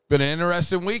Been an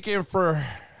interesting weekend for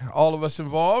all of us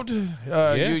involved. You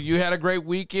had a great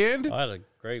weekend. I had a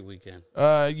great weekend.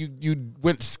 You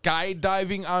went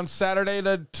skydiving on Saturday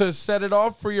to set it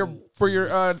off for your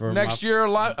next year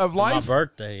of life. My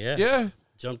birthday, yeah. Yeah.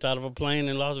 Jumped out of a plane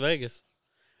in Las Vegas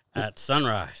at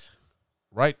sunrise.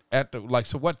 Right at the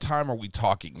so what time are we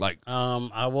talking?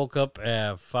 I woke up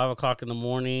at 5:00 in the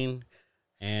morning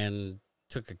and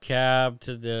took a cab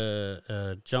to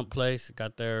the jump place.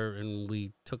 Got there and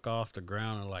we took off the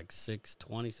ground at like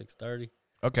 6:20, 6:30.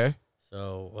 Okay.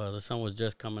 So the sun was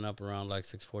just coming up around like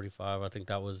 6:45. I think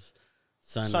that was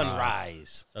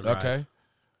sunrise. Okay.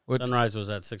 Sunrise was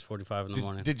at 6:45 in the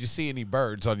morning. Did you see any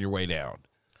birds on your way down?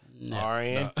 No.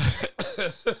 Arian.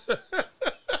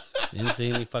 Didn't see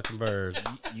any fucking birds.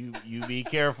 You be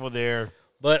careful there.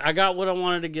 But I got what I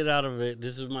wanted to get out of it.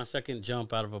 This was my second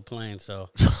jump out of a plane, so.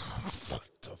 What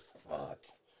the fuck?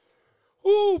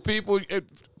 Ooh, people,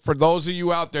 for those of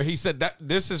you out there, he said that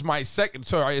this is my second.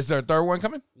 Sorry, is there a third one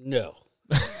coming? No.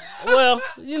 Well,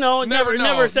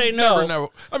 never say no. Never.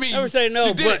 I mean, never say no.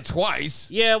 You did it twice.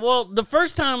 Yeah, well, the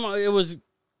first time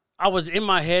I was in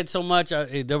my head so much.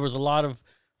 There was a lot of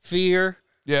fear.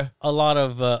 Yeah. A lot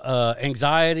of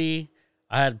anxiety.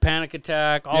 I had a panic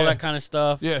attack, all that kind of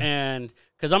stuff. Yeah. And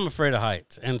because I'm afraid of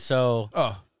heights. And so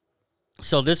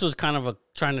so this was kind of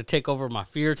trying to take over my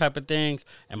fear type of things.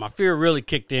 And my fear really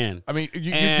kicked in. I mean,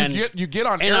 you get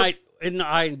on air.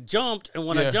 I jumped. And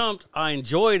when I jumped, I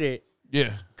enjoyed it.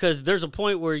 Yeah. Because there's a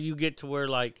point where you get to where,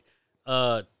 like,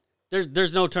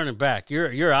 there's no turning back.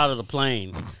 You're out of the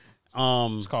plane.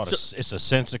 It's called it's a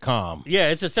sense of calm. Yeah,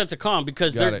 it's a sense of calm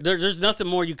because there's nothing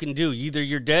more you can do. Either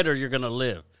you're dead or you're gonna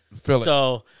live. Feel it.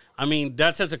 So I mean,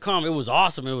 that sense of calm, it was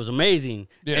awesome. It was amazing.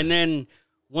 Yeah. And then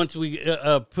once we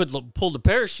pulled the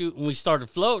parachute and we started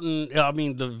floating, I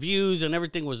mean, the views and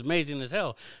everything was amazing as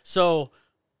hell. So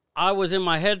I was in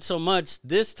my head so much.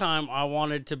 This time I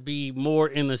wanted to be more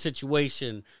in the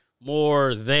situation,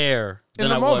 more there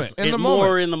than I was.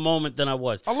 More in the moment than I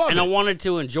was. I love it. And I wanted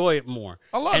to enjoy it more.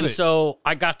 I love it. And so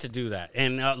I got to do that.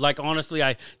 And honestly,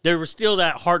 there was still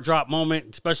that heart drop moment,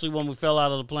 especially when we fell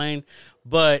out of the plane.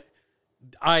 But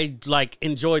I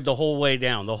enjoyed the whole way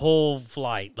down, the whole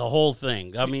flight, the whole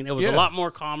thing. I mean, it was a lot more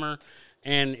calmer,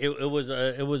 and it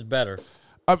was better.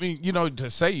 I mean, to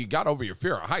say you got over your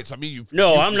fear of heights. I mean,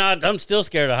 I'm not. I'm still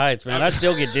scared of heights, man. I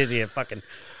still get dizzy at fucking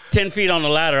 10 feet on the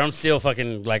ladder. I'm still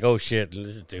fucking like, oh shit,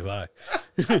 this is too high.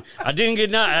 I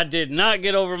did not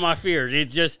get over my fear. It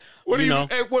just, what do you know?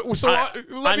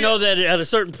 I know that at a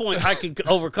certain point I can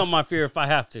overcome my fear if I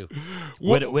have to.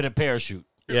 With a parachute.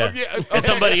 Yeah. Okay. And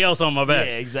somebody else on my back.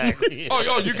 Yeah, exactly.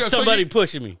 You got somebody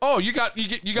pushing me. Oh, you got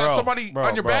somebody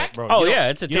on your back? Oh yeah,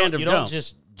 it's a tandem jump. You don't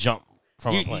just jump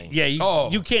from a plane. Yeah,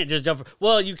 you can't just jump.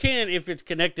 Well, you can if it's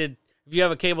connected. If you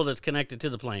have a cable that's connected to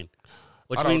the plane.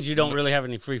 Which means you don't really have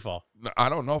any free fall. I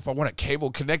don't know if I want a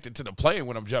cable connected to the plane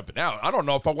when I'm jumping out. I don't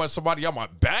know if I want somebody on my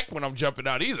back when I'm jumping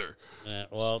out either. Yeah,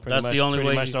 well, that's the only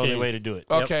way. That's the only way to do it.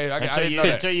 Okay,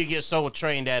 yep. Until you get so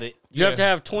trained at it. You have to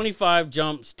have 25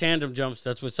 jumps, tandem jumps.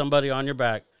 That's with somebody on your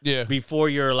back. Yeah. Before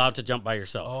you're allowed to jump by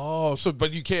yourself. Oh,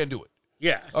 but you can do it.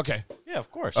 Yeah. Okay. Yeah, of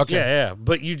course. Okay. Yeah.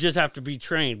 But you just have to be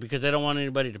trained because they don't want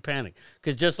anybody to panic.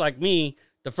 Because just like me.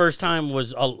 The first time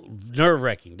was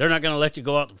nerve-wracking. They're not going to let you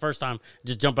go out the first time,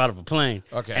 just jump out of a plane.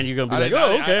 Okay. And you're going to be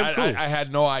okay, cool. I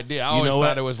had no idea. I always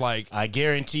thought it was like... I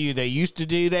guarantee you they used to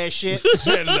do that shit,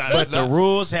 but the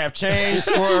rules have changed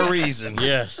for a reason.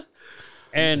 Yes.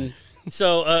 And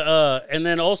so, and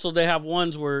then also they have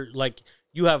ones where,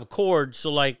 you have a cord.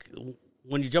 So,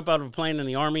 when you jump out of a plane in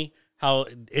the Army, how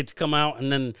it's come out,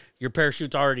 and then your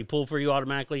parachute's already pulled for you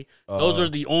automatically. Those are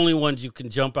the only ones you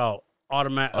can jump out.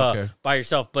 By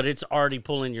yourself, but it's already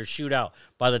pulling your chute out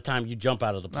by the time you jump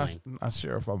out of the plane. Not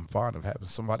sure if I'm fond of having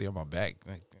somebody on my back.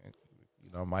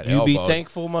 My you elbow. Be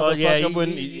thankful,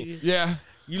 motherfucker. Yeah.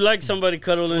 You like somebody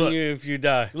cuddling you if you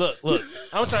die. Look.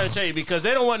 I'm trying to tell you because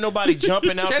they don't want nobody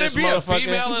jumping out this motherfucker. Can it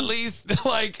be a female at least?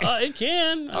 It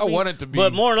can. I want it to be.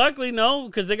 But more likely, no,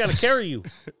 because they got to carry you.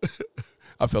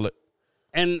 I feel it.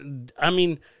 And, I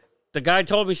mean... The guy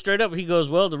told me straight up, he goes,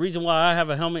 well, the reason why I have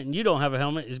a helmet and you don't have a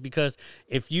helmet is because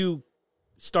if you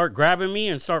start grabbing me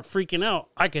and start freaking out,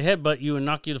 I could headbutt you and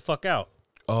knock you the fuck out.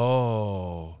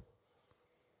 Oh.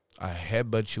 I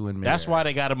headbutt you in midair. That's why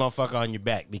they got a motherfucker on your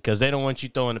back, because they don't want you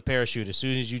throwing the parachute as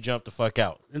soon as you jump the fuck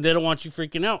out. And they don't want you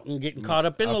freaking out and getting caught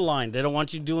up in the line. They don't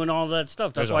want you doing all that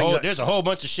stuff. That's there's a whole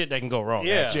bunch of shit that can go wrong.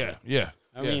 Yeah.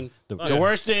 I mean, the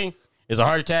worst thing is a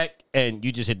heart attack and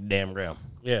you just hit the damn ground.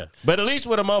 Yeah. But at least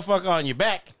with a motherfucker on your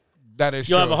back, that is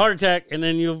you'll true. have a heart attack and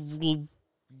then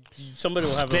somebody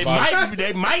will have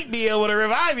they might be able to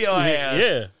revive your ass.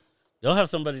 Yeah. They'll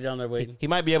have somebody down there waiting. He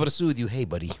might be able to soothe you. Hey,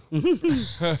 buddy.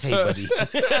 Hey, buddy.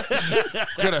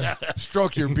 Gonna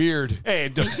stroke your beard. Hey,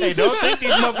 don't think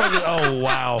these motherfuckers. Oh,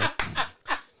 wow.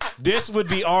 This would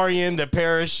be Aryan, the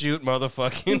parachute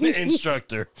motherfucking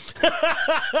instructor.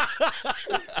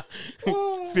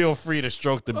 Feel free to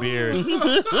stroke the beard.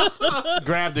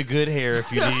 Grab the good hair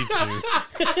if you need to.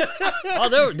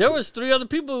 Oh, there was 3 other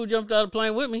people who jumped out of the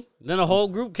plane with me. Then a whole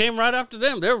group came right after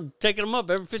them. They were taking them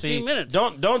up every 15 minutes.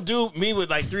 Don't do me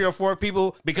with like 3 or 4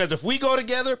 people, because if we go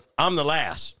together, I'm the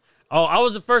last. Oh, I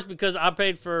was the first because I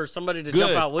paid for somebody to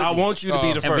jump out with me. I want you to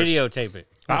be the first. And videotape it.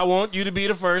 I want you to be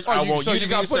the first. I want you to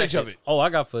got be the footage second. of it. Oh, I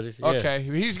got footage. Yeah. Okay,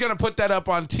 he's gonna put that up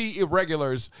on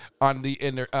Irregulars on the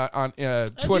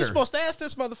Twitter. You're supposed to ask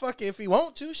this motherfucker if he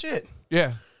want to. Shit.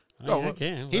 Yeah. I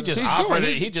can. He just He's offered going.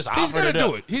 it. He just He's offered gonna it do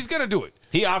up. it. He's gonna do it.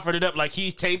 He offered it up like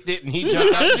he taped it and he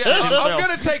jumped out. Yeah, I'm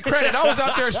gonna take credit. I was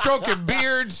out there stroking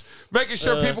beards, making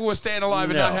sure people were staying alive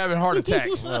and not having heart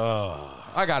attacks.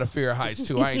 I got a fear of heights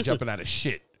too. I ain't jumping out of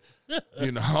shit.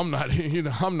 I'm not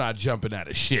jumping out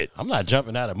of shit. I'm not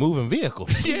jumping out of moving vehicle.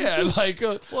 Yeah, like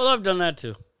Well, I've done that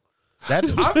too. I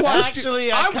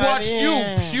watched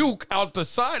you puke out the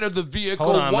side of the vehicle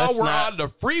while we're on the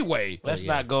freeway. Let's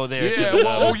not go there.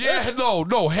 Yeah,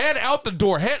 no, head out the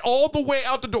door, head all the way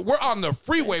out the door. We're on the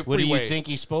freeway. What do you think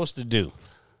he's supposed to do?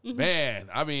 Man,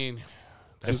 I mean,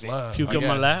 that's love. Puke on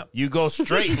my lap. You go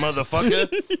straight,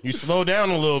 motherfucker. You slow down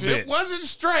a little bit. It wasn't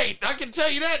straight. I can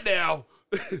tell you that now.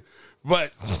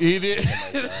 But he did.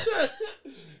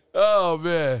 Oh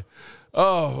man.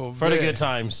 Oh, for the good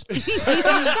times.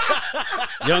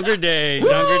 Younger days.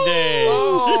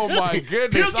 Oh my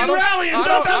goodness! You can rally and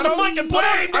jump out the fucking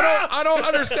plane, bro. I don't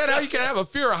understand how you can have a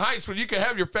fear of heights when you can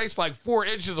have your face like 4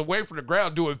 inches away from the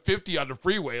ground doing 50 on the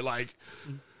freeway. Like,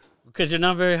 because you're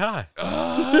not very high.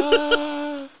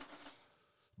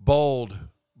 Bold.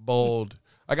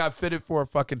 I got fitted for a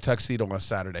fucking tuxedo on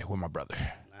Saturday with my brother.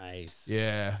 Nice.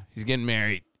 Yeah, he's getting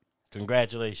married.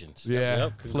 Congratulations. Yeah.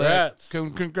 Yep, congrats.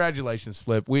 Flip. Congratulations,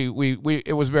 Flip. We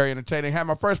it was very entertaining. Had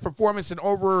my first performance in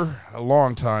over a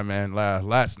long time, man.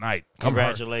 Last night.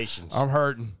 Congratulations. I'm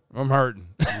hurting.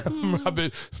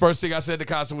 First thing I said to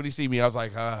Costa when he see me, I was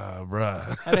like,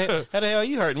 bruh. How the hell are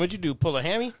you hurting? What'd you do? Pull a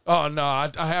hammy? Oh no, I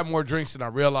had more drinks than I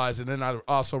realized, and then I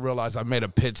also realized I made a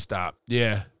pit stop.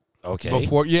 Yeah.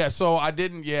 Okay. So I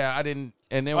didn't.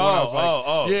 And then when I was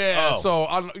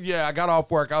like, I got off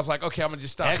work. I was like, okay, I'm gonna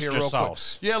just stop extra here real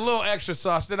sauce. quick. Yeah, a little extra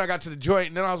sauce. Then I got to the joint,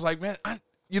 and then I was like, man,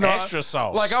 extra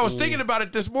sauce. Like I was thinking about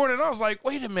it this morning. And I was like,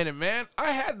 wait a minute, man. I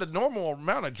had the normal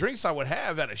amount of drinks I would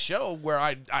have at a show where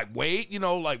I wait,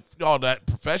 like all that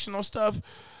professional stuff.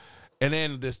 And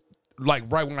then this, like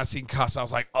right when I seen Casa, I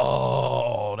was like,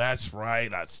 oh, that's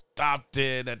right. I stopped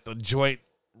in at the joint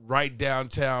right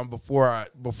downtown before I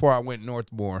went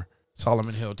Northmore,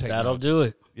 Solomon Hill. That'll do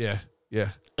it. Yeah.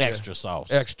 Extra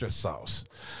sauce. Extra sauce.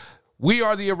 We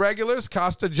are the Irregulars.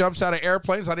 Costa jumps out of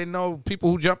airplanes. I didn't know people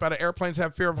who jump out of airplanes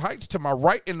have fear of heights. To my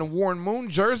right in the Warren Moon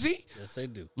jersey. Yes, they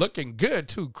do. Looking good,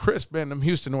 too. Crisp, man. Them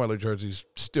Houston Oilers jerseys,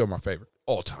 still my favorite.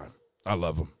 All time. I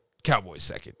love them. Cowboys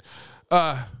second.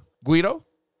 Guido,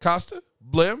 Costa,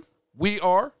 Blim. We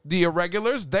are the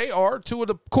Irregulars. They are 2 of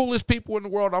the coolest people in the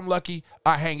world. I'm lucky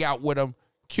I hang out with them.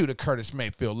 Cue to Curtis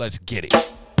Mayfield. Let's get it.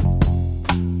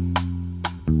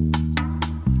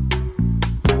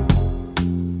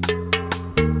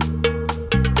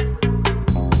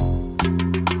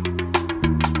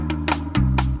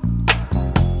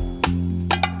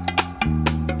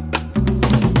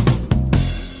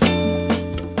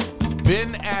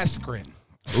 Ben Askren.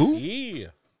 Who? Yeah.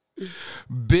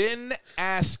 Ben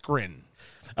Askren.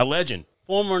 A legend.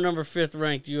 Former number 5th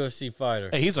ranked UFC fighter.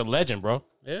 Hey, he's a legend, bro.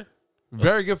 Yeah.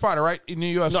 Very good fighter, right? In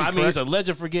the UFC. No, I mean, correct? he's a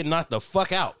legend for getting knocked the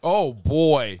fuck out. Oh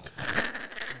boy.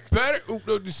 Better.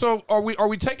 So are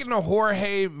we taking the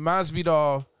Jorge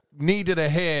Masvidal knee to the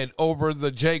head over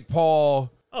the Jake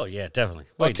Paul? Oh yeah, definitely.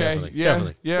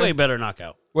 Definitely. Way better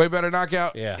knockout. Way better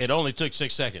knockout. Yeah. It only took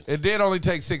 6 seconds. It did only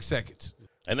take 6 seconds.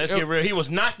 And let's get real. He was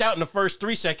knocked out in the first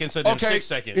 3 seconds and then 6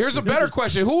 seconds. Here's a better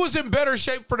question. Who was in better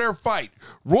shape for their fight?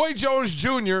 Roy Jones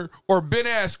Jr. or Ben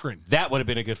Askren? That would have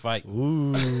been a good fight.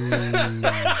 Who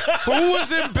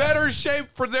was in better shape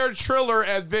for their Triller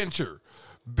adventure?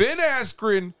 Ben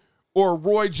Askren or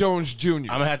Roy Jones Jr.? I'm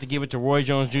going to have to give it to Roy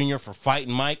Jones Jr. for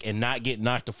fighting Mike and not getting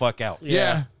knocked the fuck out.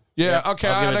 Yeah. Okay,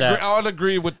 I'll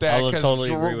agree with that. I'll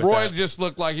totally agree with Roy that. just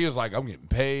looked like he was like, I'm getting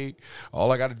paid.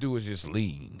 All I got to do is just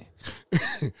lean.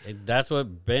 That's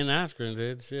what Ben Askren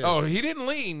did. Shit. Oh, he didn't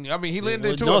lean. I mean, he leaned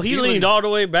into it. No, he leaned all the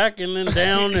way back and then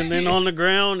down and then on the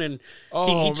ground. And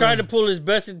he tried to pull his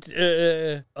best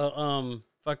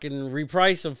fucking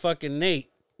reprise of fucking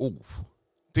Nate. Ooh,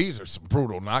 these are some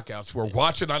brutal knockouts we're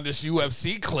watching on this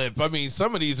UFC clip. I mean,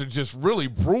 some of these are just really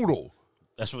brutal.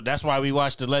 That's why we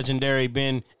watched the legendary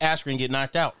Ben Askren get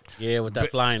knocked out. Yeah, with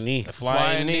that flying knee. The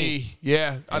flying knee.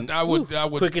 Yeah, I would.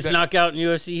 Quickest knockout in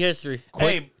UFC history.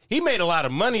 Hey, he made a lot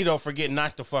of money, though, for getting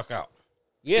knocked the fuck out.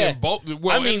 Yeah, in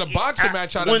the boxing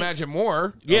match, I'd imagine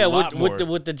more. Yeah,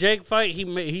 with the Jake fight,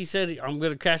 he said, I'm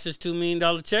going to cash this $2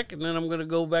 million check, and then I'm going to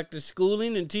go back to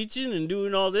schooling and teaching and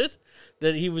doing all this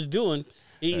that he was doing.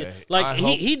 He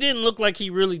didn't look like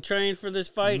he really trained for this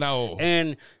fight. No,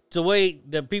 and the way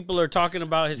that people are talking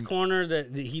about his corner,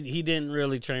 that he didn't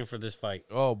really train for this fight.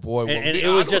 Oh boy, and it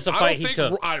was just a fight he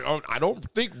took. I don't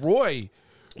think Roy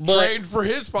trained for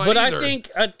his fight. But either.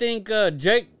 I think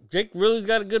Jake really's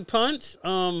got a good punch.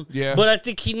 Yeah. But I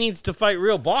think he needs to fight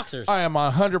real boxers. I am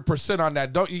 100% on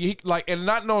that. And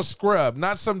not no scrub,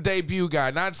 not some debut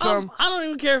guy, not some. I don't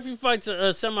even care if he fights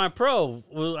a semi-pro.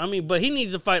 Well, I mean, but he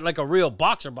needs to fight like a real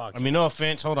boxer. I mean, no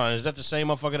offense. Hold on. Is that the same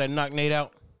motherfucker that knocked Nate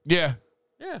out? Yeah.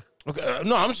 Yeah. Okay.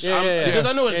 No, because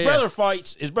I know his brother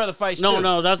fights. His brother fights.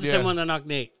 No, that's the same one that knocked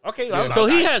Nate. Okay. So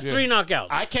he has 3 knockouts.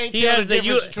 I can't tell the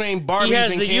difference between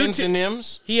Barbies and Kens and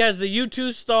M's. He has the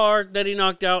U2 star that he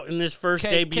knocked out in this first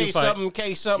debut fight.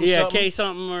 K something. Yeah, K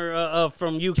something or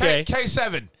from UK.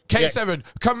 K7. K7.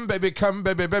 Come, baby, come.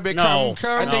 No,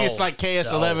 Come. I think it's like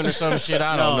KS11 or some shit.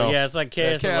 I don't know. Yeah, it's like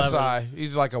KS11. KSI.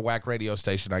 He's like a whack radio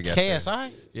station, I guess.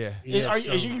 KSI? Yeah.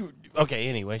 Is you okay,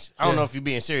 anyways. I don't know if you're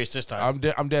being serious this time.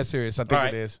 I'm dead serious. I think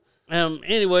it is.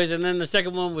 Anyways, and then the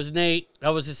second one was Nate. That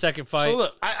was his second fight. So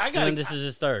look, I got. And this is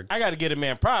his third. I got to get a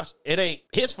man props. It ain't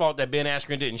his fault that Ben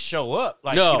Askren didn't show up.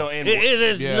 Like, no, it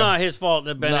is not his fault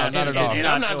that Ben Askren not at all. And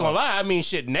I'm not gonna lie. I mean,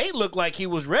 shit. Nate looked like he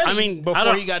was ready. I mean,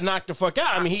 before he got knocked the fuck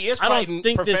out. I mean, he is fighting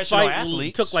professional this fight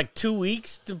athletes. Took like 2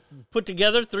 weeks to put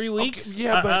together. 3 weeks. Okay,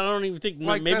 yeah, but I don't even think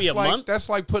maybe a month. That's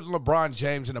like putting LeBron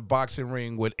James in a boxing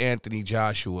ring with Anthony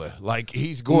Joshua. Like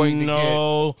he's going to get.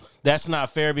 No, that's not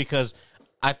fair because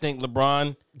I think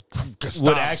LeBron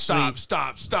would actually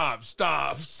stop.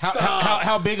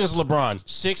 How big is LeBron?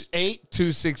 6'8",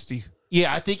 260.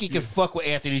 Yeah, I think he can fuck with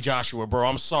Anthony Joshua, bro.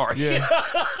 I'm sorry. Yeah.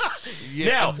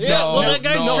 That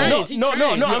guy's trained. No.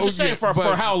 I'm just saying for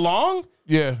how long?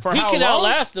 Yeah, he could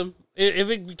outlast him if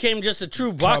it became just a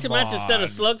true boxing match instead of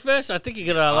slugfest. I think he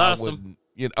could outlast him.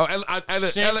 You know,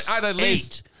 I'd at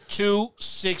least.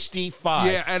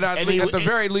 265. Yeah, and at the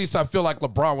very least, I feel like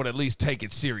LeBron would at least take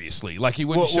it seriously. Like he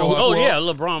wouldn't show up. Oh yeah,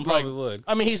 LeBron probably would.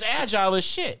 I mean, he's agile as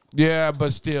shit. Yeah,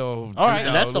 but still. All right,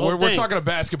 that's the whole thing. We're talking a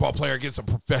basketball player against a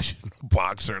professional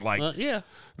boxer. Like,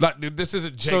 dude, this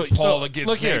isn't Jake Paul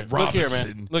against Nate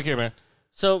Robinson. Look here, man.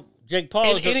 So Jake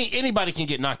Paul. Anybody can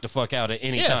get knocked the fuck out at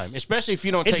any time, especially if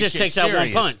you don't. It just takes that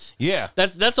one punch. Yeah,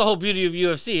 that's the whole beauty of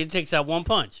UFC. It takes that one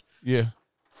punch. Yeah.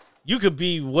 You could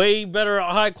be way better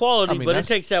at high quality, but it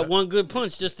takes that one good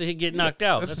punch just to get knocked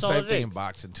out. That's the same thing in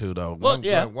boxing too, though. Well,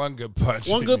 one good punch.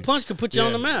 One good punch could put you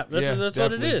on the map. That's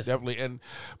what it is. Definitely.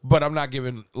 But I'm not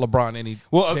giving LeBron any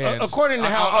chance. According to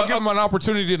how I'll give him an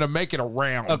opportunity to make it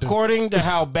around. According to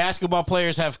how basketball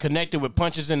players have connected with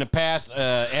punches in the past,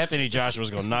 Anthony Joshua's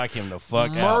gonna knock him the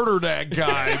fuck out. Murder that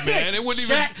guy, man. It wouldn't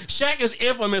Shaq is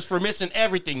infamous for missing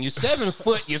everything. You're 7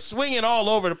 foot. You're swinging all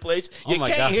over the place. You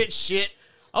can't hit shit.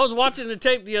 I was watching the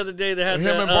tape the other day that had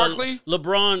him and Barkley?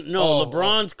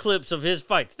 LeBron's clips of his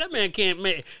fights. That man can't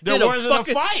make. There wasn't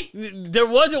a fight. There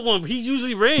wasn't one. He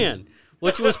usually ran,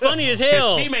 which was funny as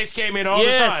hell. His teammates came in all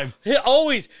the time.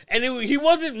 Always, and he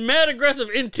wasn't mad aggressive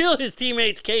until his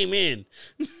teammates came in.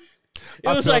 It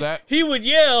was like he would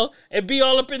yell and be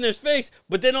all up in their face,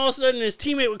 but then all of a sudden his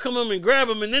teammate would come up and grab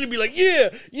him, and then he'd be like,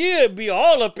 yeah, be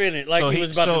all up in it, like he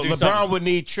was about to do LeBron something. would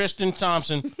need Tristan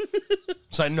Thompson.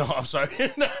 It's like, no, I'm sorry.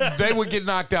 They would get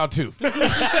knocked out too.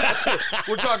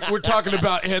 We're talking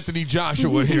about Anthony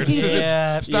Joshua here.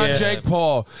 It's not Jake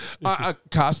Paul.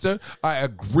 Costa, I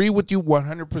agree with you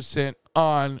 100%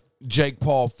 on Jake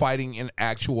Paul fighting an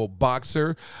actual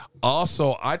boxer.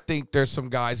 Also, I think there's some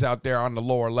guys out there on the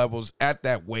lower levels at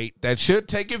that weight that should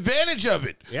take advantage of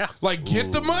it. Yeah, like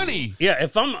get the money. Yeah,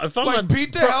 if I'm like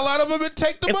beat the hell out of him and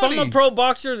take the money. If I'm a pro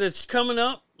boxer that's coming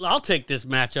up, I'll take this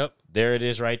matchup. There it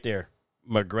is, right there.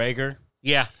 McGregor.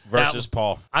 Yeah, versus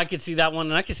Paul. I could see that one,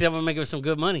 and I could see that one making some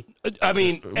good money. I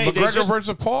mean, McGregor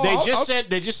versus Paul. They just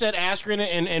said Askren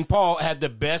and Paul had the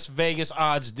best Vegas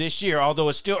odds this year. Although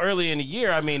it's still early in the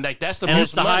year. I mean, like that's the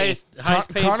most money.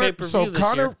 highest paid pay-per-view so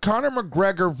this year. Conor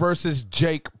McGregor versus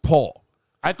Jake Paul.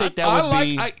 I think that would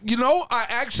be. I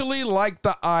actually like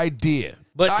the idea.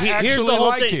 But I here's actually the whole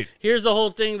like thing. it. Here's the whole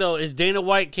thing, though, is Dana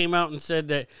White came out and said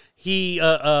that he's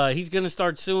going to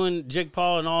start suing Jake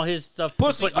Paul and all his stuff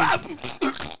Pussy.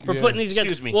 for putting these guys.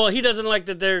 Excuse me. Well, he doesn't like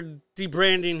that they're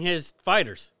debranding his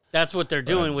fighters. That's what they're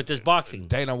doing with this boxing.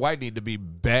 Dana White need to be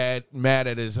mad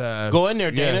at his. Go in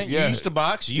there, Dana. Yeah. You used to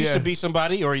box. You used to be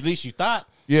somebody, or at least you thought.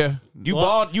 Yeah. You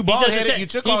bald headed. You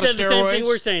took all the He said the same thing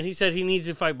we're steroids. saying. He said he needs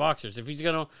to fight boxers. If he's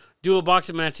going to do a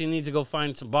boxing match, he needs to go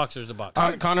find some boxers to box.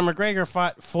 Conor McGregor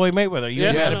fought Floyd Mayweather. You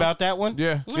ain't mad about that one?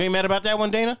 Yeah. You ain't mad about that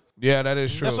one, Dana? Yeah, that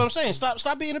is true. That's what I'm saying.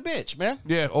 Stop being a bitch, man.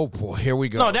 Yeah. Oh boy, here we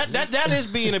go. No, that is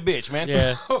being a bitch, man.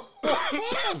 Yeah.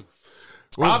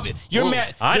 You're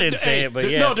mad. I didn't say it, but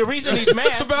yeah. No, the reason he's mad.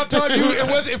 It's about time you. It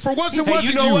was for once. It wasn't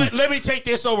You know what? Let me take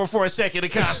this over for a second,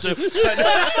 Acosta.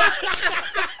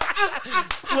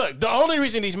 Look, the only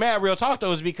reason he's mad, real talk,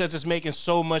 though, is because it's making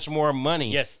so much more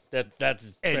money. Yes, that's And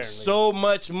apparently. so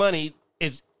much money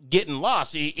is getting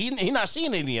lost. He not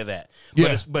seeing any of that.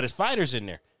 Yeah. But his fighters in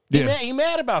there. Yeah. He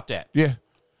mad about that. Yeah.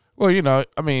 Well, you know,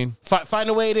 I mean, Find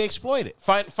a way to exploit it.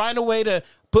 Find a way to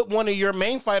put one of your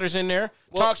main fighters in there,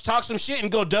 talk some shit,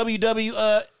 and go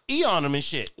WWE on them and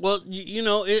shit. Well, you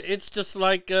know, it's just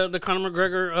like the Conor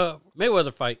McGregor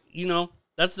Mayweather fight. You know,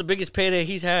 that's the biggest payday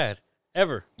he's had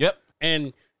ever. Yep.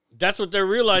 And that's what they're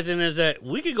realizing is that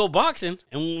we could go boxing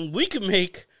and we could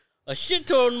make a shit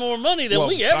ton more money than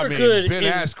we ever could. Ben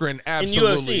Askren in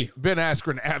absolutely. UFC. Ben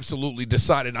Askren absolutely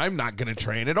decided I'm not going to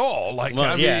train at all. Like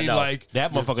Well, like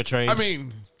That motherfucker trained. I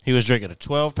mean, he was drinking a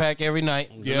 12-pack every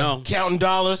night. You know, Counting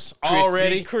dollars Krispy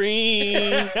already.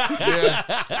 Kreme.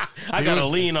 yeah. I got to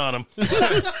lean on him.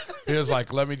 He was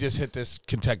like, let me just hit this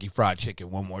Kentucky Fried Chicken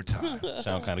one more time.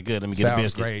 Sound kind of good. Let me get a Sounds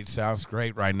biscuit. great. Sounds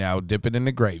great right now. Dip it in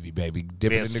the gravy, baby.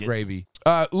 Dip it in the Biscuit. gravy.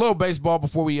 Little baseball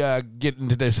before we get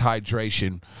into this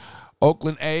hydration.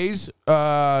 Oakland A's,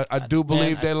 I do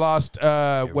believe they lost,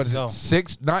 what is go.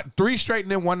 it, 3 straight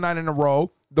and then 1 night in a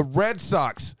row. The Red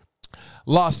Sox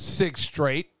lost 6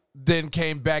 straight, then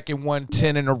came back and won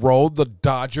 10 in a row. The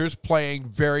Dodgers playing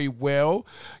very well,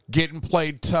 getting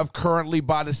played tough currently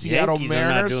by the Seattle Yankees are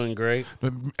Mariners. not doing great.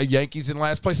 The Yankees in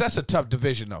last place. That's a tough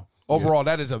division, though. Overall,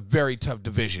 that is a very tough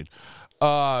division.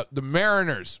 The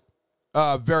Mariners,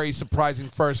 very surprising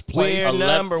first place. We're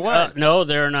number one. No,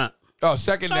 they're not. Oh,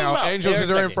 second Talking now. about- Angels they're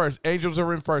are in second. first. Angels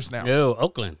are in first now. No,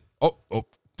 Oakland. Oh,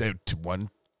 they're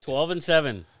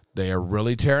 12-7. They are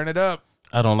really tearing it up.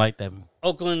 I don't like them.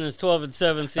 Oakland is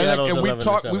 12-7. Seattle's And we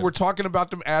 11-7. were talking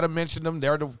about them. Adam mentioned them.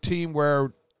 They're the team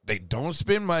where they don't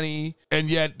spend money, and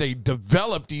yet they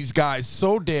develop these guys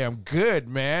so damn good,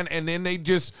 man. And then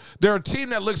they're a team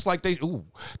that looks like they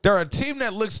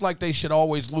should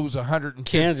always lose 100.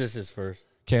 Kansas is first.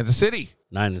 Kansas City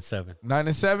 9-7.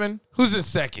 9-7. Who's in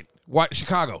second? What?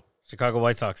 Chicago. Chicago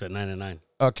White Sox at 9-9.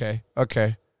 Okay.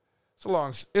 It's a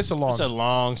long. It's a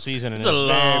long season. And It's a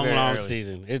long, very long early.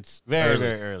 season. It's Very, early.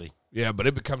 very early. Yeah, but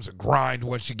it becomes a grind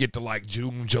once you get to like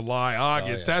June, July,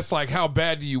 August. That's like how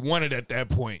bad do you want it at that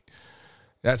point?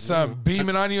 That sun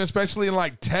beaming on you, especially in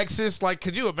like Texas. Like,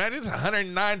 could you imagine? It's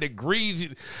 109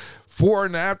 degrees, 4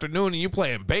 in the afternoon, and you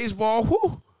playing baseball.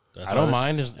 Whew. I don't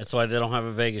mind. That's why they don't have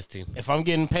a Vegas team. If I'm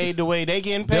getting paid the way they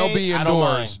getting paid, They'll be I don't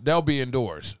indoors. mind. They'll be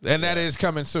indoors, and that is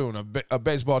coming soon. A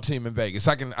baseball team in Vegas.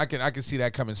 I can see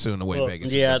that coming soon. The way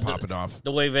Vegas is popping off.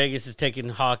 The way Vegas is taking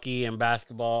hockey and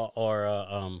basketball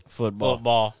or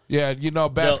Football. Yeah, you know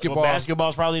basketball. Well,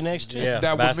 basketball's probably next year. Yeah,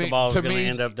 That would mean- basketball is to going to me-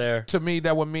 end up there. To me,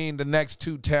 that would mean the next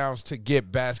 2 towns to get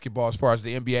basketball, as far as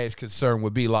the NBA is concerned,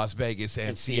 would be Las Vegas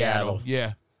and Seattle. Seattle.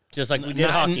 Yeah. Just like we did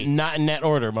hockey. Not in that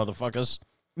order, motherfuckers.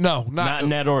 No, Not in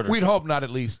that order. We'd hope not, at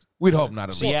least. We'd hope not, at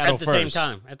least. Seattle At the same first.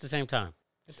 time. At the same time.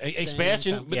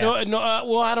 Expansion, Same but time. Yeah.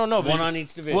 well, I don't know. One on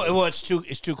each division. Well, it's too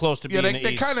close to Yeah, being they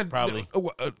the East, kind of probably.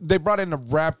 they brought in the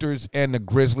Raptors and the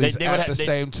Grizzlies They would at the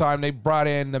same time. They brought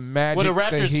in the Magic, Well, the Raptors-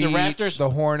 the Heat, the Raptors- the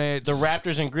Hornets, The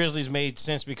Raptors and Grizzlies made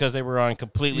sense because they were on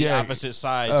completely Yeah, opposite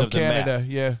sides of of the Canada. map.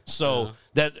 Yeah, So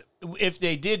that if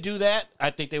they did do that,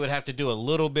 I think they would have to do a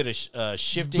little bit of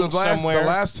shifting the somewhere.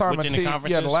 last time a within team, the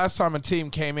conferences. the last time a team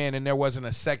came in and there wasn't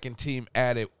a second team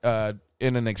added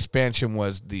in an expansion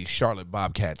was the Charlotte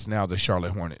Bobcats. Now the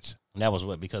Charlotte Hornets. And that was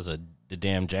what, because of the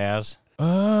damn Jazz.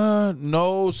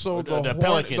 No. So The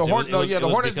Pelicans. The It was- Hornets it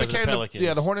was Hornets because of the became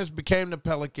Pelicans. the Hornets became the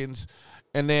Pelicans,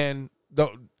 and then the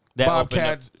That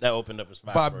Bobcats opened up a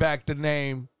spot. bought for it. back the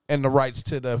name and the rights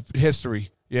to the history.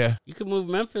 Yeah, You could move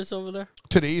Memphis over there.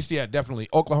 to the east. Yeah, definitely.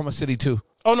 Oklahoma City too.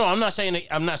 Oh no, I'm not saying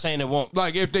it won't.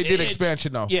 Like if they did It's-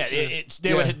 expansion though. Yeah, they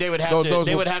Yeah. would have Those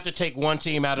they were- would have to take one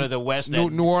team out of the West.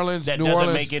 That, New Orleans. that New doesn't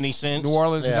Orleans, make any sense. New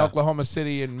Orleans and Yeah. Oklahoma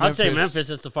City and I'd Memphis. say Memphis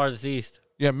is the farthest east.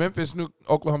 Yeah, Memphis,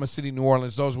 Oklahoma City, New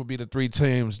Orleans, those would be the 3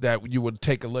 teams that you would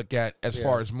take a look at as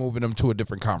far as moving them to a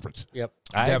different conference. Yep.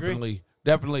 I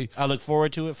Definitely. I look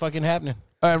forward to it fucking happening.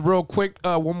 And real quick,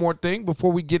 one more thing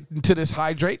before we get into this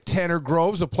hydrate. Tanner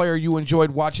Groves, a player you enjoyed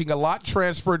watching a lot,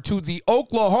 transferred to the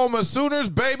Oklahoma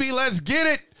Sooners. Baby, let's get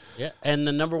it. Yeah, and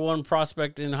the number 1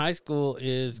 prospect in high school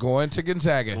is Going to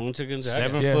Gonzaga.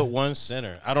 7'1"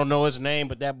 center. I don't know his name,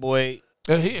 but that boy.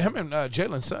 Him and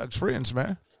Jalen Suggs, friends,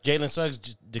 man. Jalen Suggs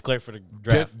just declared for the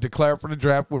draft. Declared for the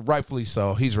draft, well, rightfully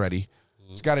so. He's ready.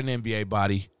 He's got an NBA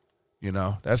body. You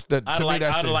know, that's the.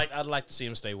 I'd like to see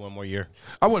him stay one more year.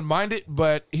 I wouldn't mind it,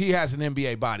 but he has an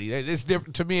NBA body. It's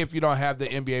different to me. If you don't have the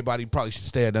NBA body, you probably should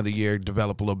stay another year,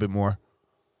 develop a little bit more.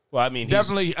 Well, I mean,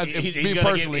 definitely.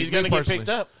 He's going to get picked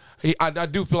up. I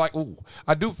do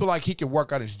feel like he can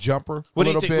work on his jumper. What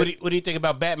do you think? What do you think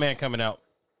about Batman coming out?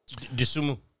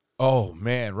 Disumu. Oh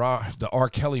man, the R.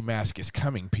 Kelly mask is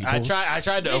coming, people. I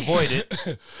tried to avoid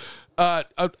it.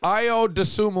 Io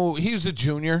DeSumo, he's a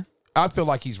junior. I feel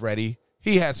like he's ready.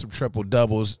 He had some triple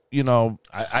doubles, you know.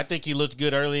 I think he looked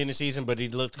good early in the season, but he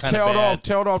looked kind of bad.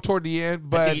 Tailed off toward the end,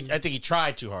 but I think he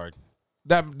tried too hard.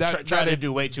 Tried to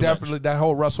do way too definitely much. That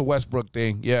whole Russell Westbrook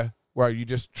thing, yeah, where you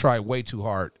just try way too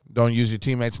hard, don't use your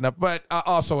teammates enough. But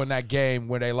also in that game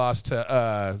where they lost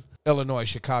to Illinois,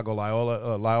 Chicago,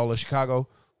 Loyola, Chicago,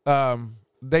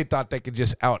 they thought they could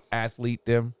just out athlete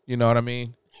them. You know what I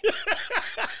mean?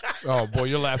 Oh, boy,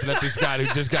 you're laughing at this guy who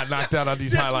just got knocked out on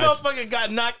these highlights. This motherfucker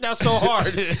got knocked out so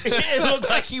hard. It looked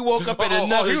like he woke up in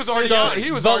another he was already out.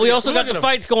 He was but already we also got look at the him.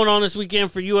 fights going on this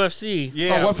weekend for UFC.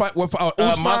 Yeah. Oh, what fight? Usman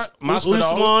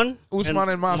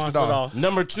and Masvidal.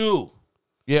 Number 2.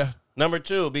 Yeah. Number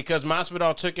 2, because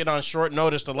Masvidal took it on short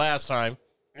notice the last time.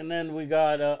 And then we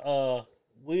got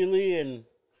Wheelie and...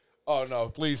 Oh, no.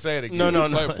 Please say it again. No.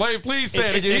 Please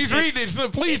say it again. He's reading it, so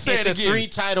please say it again.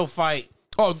 It's a 3-title fight.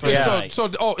 Oh, Yeah.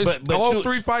 but all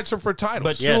 2 fights are for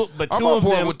titles. But I'm two on of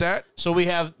board them, with that. So we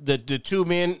have the 2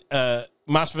 men,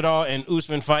 Masvidal and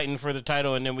Usman fighting for the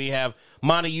title, and then we have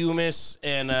Mana Yumis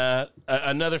and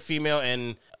another female,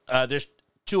 and there's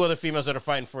 2 other females that are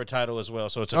fighting for a title as well.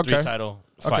 So it's a 3-title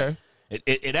fight. Okay.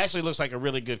 It actually looks like a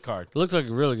really good card. It looks like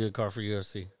a really good card for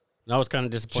UFC. And I was kind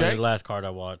of disappointed the last card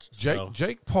I watched.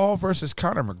 Jake Paul versus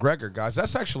Conor McGregor, guys.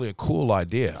 That's actually a cool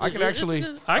idea. I can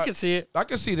see it. I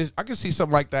can see this. I can see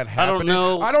something like that happening.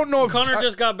 I don't know. If Conor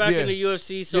just got back into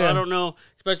UFC, so Yeah. I don't know.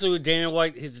 Especially with Dana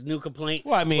White, his new complaint.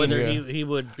 Well, I mean, whether yeah. he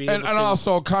would be. And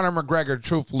also, Conor McGregor,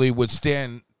 truthfully, would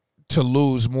stand to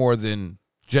lose more than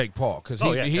Jake Paul because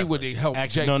he would help.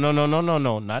 Actually, Jake.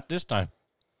 no, not this time.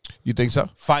 You think so?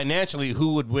 Financially,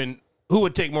 who would win? Who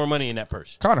would take more money in that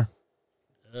purse? Conor.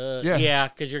 Yeah,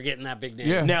 because you're getting that big name.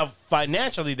 Yeah. Now,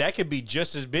 financially, that could be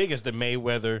just as big as the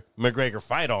Mayweather-McGregor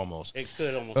fight almost. It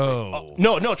could almost. Oh.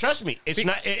 No, trust me.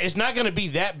 It's not going to be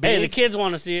that big. Hey, the kids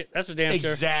want to see it. That's for damn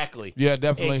sure. Exactly. Yeah,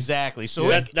 definitely. Exactly.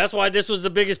 So That's why this was the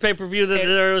biggest pay-per-view that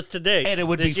there was today. and it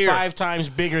would be this year. 5 times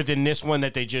bigger than this one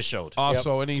that they just showed.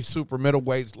 Also, any super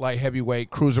middleweight, light heavyweight,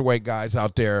 cruiserweight guys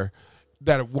out there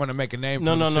that want to make a name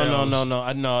for themselves.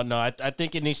 No. I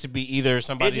think it needs to be either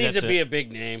somebody It needs that's to be a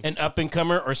big name. an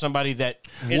up-and-comer or somebody that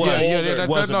Yeah,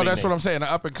 was, That's what I'm saying. An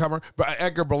up-and-comer. But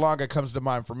Edgar Berlanga comes to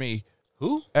mind for me.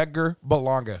 Who? Edgar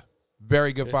Berlanga.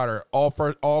 Very good fighter.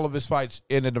 All of his fights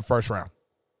ended in the first round.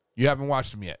 You haven't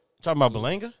watched him yet. Talking about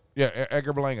Berlanga? Yeah,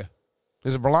 Edgar Berlanga.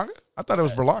 Is it Berlanga? I thought it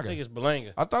was Berlanga. I think it's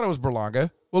Berlanga. I thought it was Berlanga.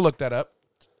 We'll look that up.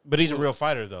 But he's a real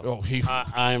fighter, though. Oh,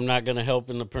 I am not going to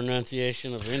help in the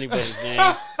pronunciation of anybody's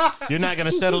name. You're not going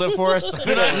to settle it for us?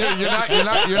 you're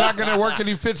not going to work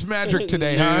any Fitz magic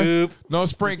today, Nope. huh? No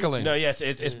sprinkling. No, yes,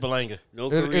 it's Berlanga.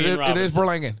 No It is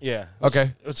Berlanga. Yeah.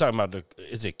 Okay. We're talking about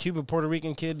is it Cuban Puerto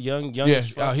Rican kid, young? Yeah,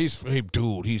 he's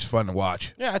fun to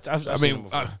watch. Yeah, I've seen him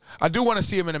before. I do want to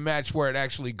see him in a match where it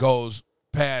actually goes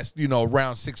past,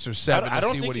 round 6 or 7 I to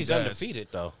don't see think what he he's does. undefeated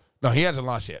though. No, he hasn't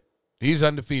lost yet. He's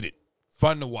undefeated.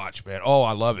 Fun to watch, man. Oh,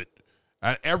 I love it.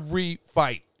 And every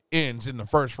fight ends in the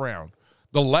first round.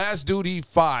 The last dude he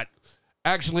fought,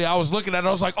 actually, I was looking at it, I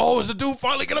was like, oh, is the dude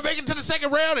finally going to make it to the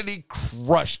second round? And he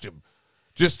crushed him.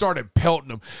 Just started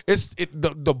pelting him.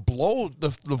 The blow,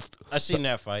 I seen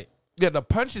that fight. Yeah, the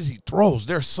punches he throws,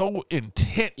 they're so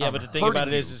intent. Yeah, on but the thing hurting about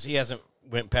it you. is he hasn't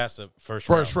went past the first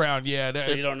round. Yeah.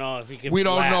 So you don't know if he can We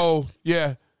don't last. know.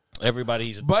 Yeah.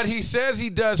 But he says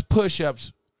he does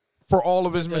push-ups for all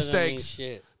of his Doesn't mean mistakes.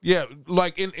 shit. Yeah,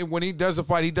 like when he does a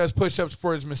fight, he does push-ups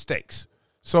for his mistakes.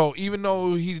 So even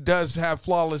though he does have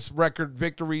flawless record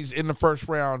victories in the first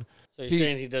round, So you're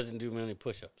saying he doesn't do many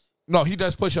push-ups? no, he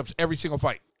does push-ups every single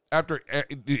fight. After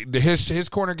his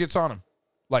corner gets on him,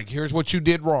 like, here's what you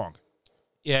did wrong.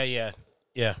 Yeah.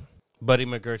 Buddy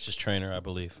McGurk's trainer, I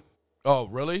believe. Oh,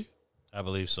 really? I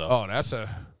believe so. Oh,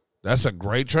 that's a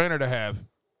great trainer to have.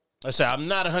 I said I'm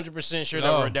not 100% sure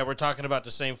that we're talking about the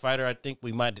same fighter. I think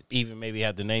we might even maybe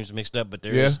have the names mixed up, but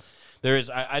there is.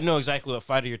 I know exactly what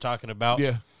fighter you're talking about.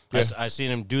 Yeah. I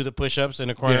seen him do the push-ups in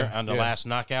the corner on the last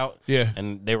knockout. Yeah.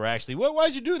 And they were actually, well,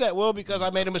 why'd you do that? Well, because I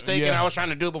made a mistake and I was trying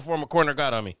to do it before my corner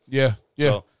got on me. Yeah. Yeah.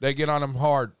 So, they get on him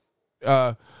hard.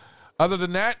 Other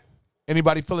than that,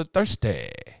 anybody feeling thirsty?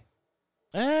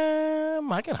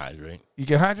 I can hydrate. You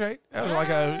can hydrate? That was like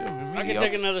a I can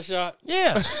take another shot.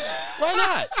 Yeah. Why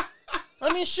not?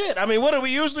 I mean, shit. I mean, what do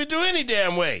we usually do any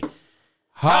damn way?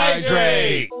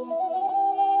 Hydrate.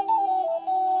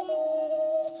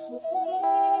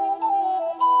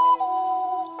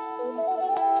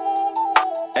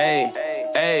 Hey,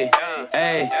 hey,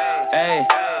 hey, hey,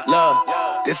 look,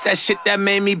 this that shit that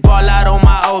made me ball out on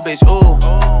my old bitch, ooh.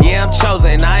 Yeah, I'm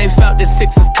chosen, I ain't felt this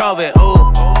since COVID,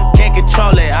 ooh. Can't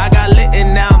control it, I got lit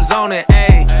and now I'm zoning,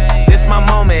 ayy. This my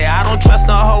moment, I don't trust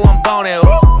no hoe, I'm boning,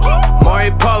 ooh.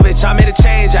 Maury Povich, I made a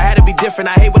change, I had to be different,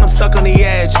 I hate when I'm stuck on the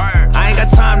edge. I ain't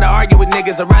got time to argue with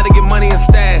niggas, I'd rather get money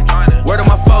instead. Word of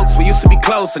my folks, we used to be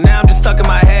close, and now I'm just stuck in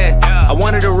my head. I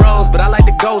wanted a rose, but I like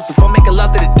the ghost, if I'm making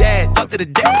love to the dead, love to the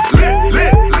dead.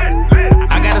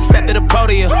 I gotta step to the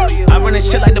podium, I run this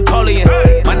shit like Napoleon.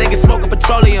 My niggas smoking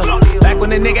petroleum. Back when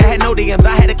the nigga had no DMs,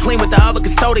 I had to clean with the other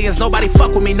custodians. Nobody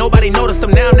fuck with me, nobody noticed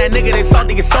them. Now I'm that nigga, they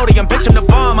salty as sodium. Bitch, I'm the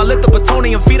bomb, I lit the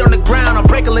plutonium. Feet on the ground, I'm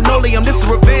breaking linoleum. This is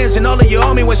revenge, and all of you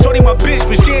owe me when shorty my bitch,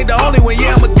 but she ain't the only one.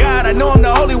 Yeah, I'm a god, I know I'm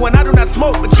the holy one. I do not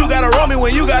smoke, but you gotta roll me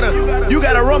when you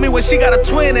gotta roll me when she got a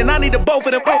twin, and I need the both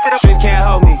of them. Streets can't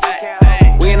hold me.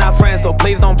 We ain't not friends, so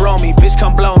please don't bro me. Bitch,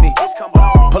 come blow me.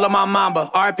 Pull up my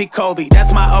Mamba, R.P. Kobe,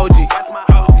 that's my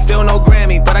OG. Still no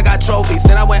Grammy, but I got trophies,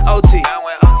 then I went OT.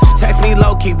 Text me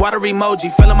low-key, water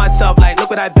emoji, feeling myself like, look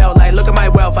what I built, like, look at my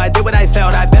wealth, I did what I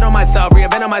felt, I bet on myself,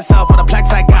 reinvented myself, all the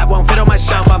plaques I got won't fit on my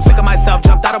shelf, I'm sick of myself,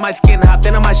 jumped out of my skin, hopped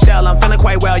into my shell, I'm feeling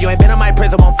quite well, you ain't been in my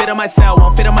prison, won't fit in my cell,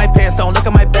 won't fit in my pants, don't look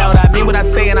at my belt, I mean what I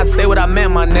say and I say what I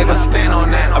meant, my nigga. Stand on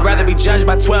that. I'd rather be judged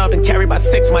by 12 than carried by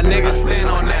 6, my nigga. Stand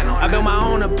on that. I built my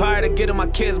own empire to get to my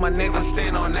kids, my nigga.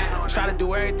 Stand on that. Try to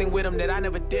do everything with them that I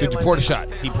never did. Did you pour the shot?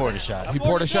 He poured a shot. He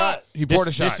poured a shot. He poured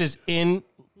a shot. This is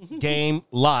in-game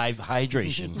live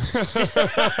hydration.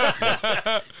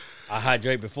 I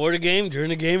hydrate before the game, during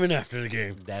the game, and after the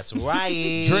game. That's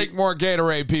right. Drink more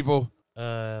Gatorade, people.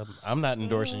 I'm not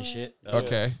endorsing shit.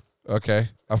 Okay.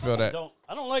 I feel that.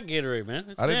 I don't like Gatorade, man.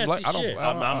 It's I didn't nasty like- I don't- shit.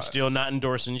 I'm still not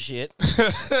endorsing shit.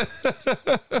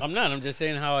 I'm not. I'm just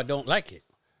saying how I don't like it.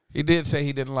 He did say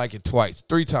he didn't like it twice,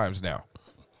 3 times now.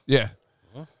 Yeah.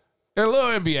 And a little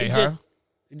NBA, huh?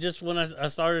 Just when I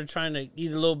started trying to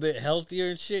eat a little bit healthier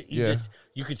and shit, Yeah.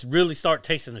 you could really start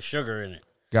tasting the sugar in it.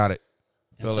 Got it.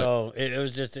 And Feel so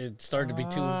it started to be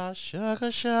too.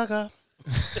 Sugar.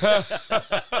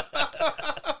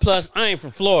 Plus, I ain't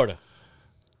from Florida.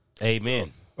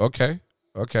 Amen. Okay.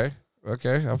 I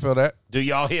feel that. Do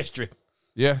y'all history.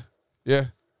 Yeah.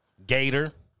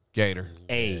 Gator. Gator.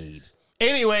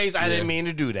 Anyways, I didn't mean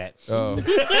to do that. Oh.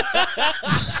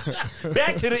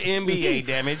 Back to the NBA,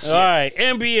 damn it. Shit. All right,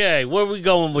 NBA. Where we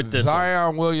going with this?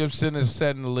 Zion Williamson is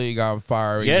setting the league on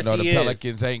fire. Yes, even though he the is.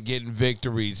 Pelicans ain't getting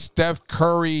victories. Steph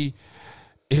Curry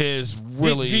is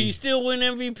really Do you still win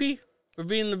MVP for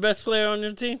being the best player on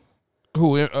your team?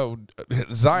 who?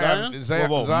 Zion. Whoa, Zion?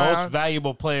 most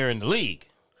valuable player in the league.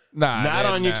 Nah, Not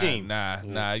on your team. Nah.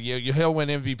 He'll win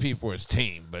MVP for his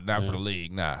team, but not for the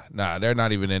league. Nah. They're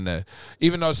not even in the.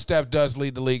 Even though Steph does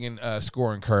lead the league in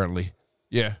scoring currently.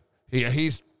 Yeah,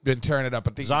 he's been tearing it up.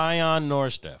 I think Zion nor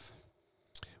Steph.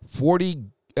 40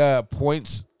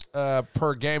 points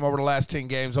per game over the last 10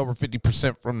 games, over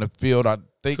 50% from the field. I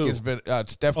think Who? it's been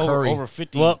Steph Curry Over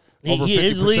 50. Well, over he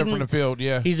is 50% leading from the field.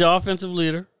 Yeah, He's the offensive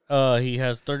leader. He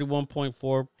has 31.4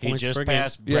 points he just per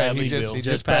passed game. Bradley he Beal.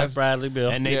 just Passed Bradley Bill.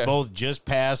 And they Yeah. both just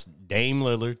passed Dame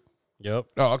Lillard. Yep.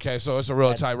 Oh, okay. So it's a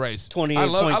real tight race.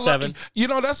 28.7. You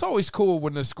know, that's always cool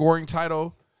when the scoring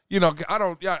title. You know, I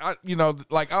don't. Yeah, I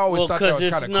always thought that Because was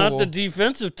it's kind of not cool. the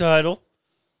defensive title.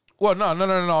 Well, no.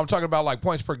 I'm talking about like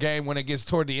points per game when it gets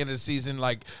toward the end of the season,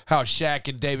 like how Shaq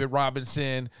and David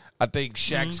Robinson. I think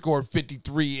Shaq scored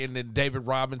 53, and then David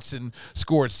Robinson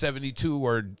scored 72,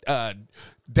 or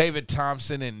David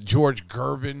Thompson and George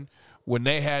Gervin when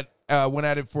they had went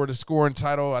at it for the scoring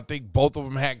title. I think both of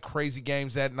them had crazy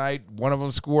games that night. One of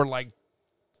them scored like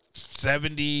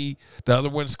 70, the other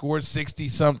one scored 60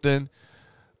 something.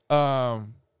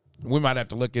 We might have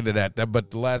to look into that.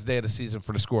 But the last day of the season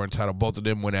for the scoring title, both of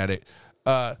them went at it.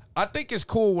 I think it's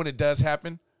cool when it does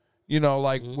happen. You know,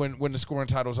 like when the scoring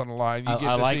title's on the line. You get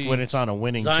I to like see, when it's on a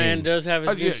winning Zion team. does have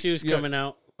his new yeah, shoes yeah. coming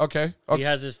out. Okay. He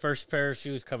has his first pair of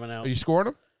shoes coming out. Are you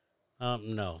scoring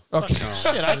them? No. Okay. Fuck no.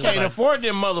 Shit, I can't afford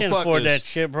them motherfuckers. Can't afford that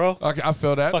shit, bro. Okay, I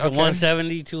feel that. Fucking Okay.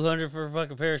 170, 200 for a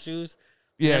fucking pair of shoes.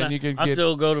 Yeah, And and you can I get.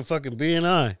 still go to fucking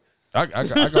B&I. I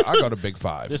go to Big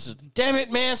Five. This is damn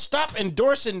it, man! Stop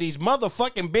endorsing these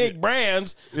motherfucking big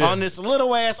brands on this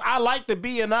little ass. I like the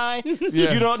B&I.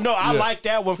 Yeah. You don't know. I Yeah. like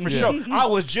that one for sure. I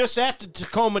was just at the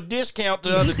Tacoma discount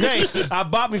the other day. I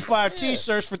bought me 5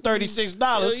 T-shirts for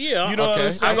 $36. Yeah. You know what Okay.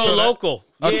 I'm saying? I go local.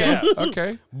 Okay. Yeah.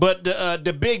 Okay. But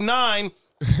the big 9,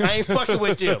 I ain't fucking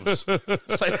with them.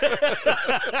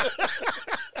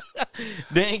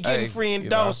 They ain't getting Hey, free you know.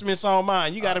 endorsements on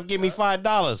mine. You got to give me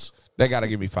 $5. They got to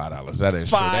give me $5. That is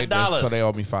true. $5. So they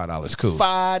owe me $5. Cool.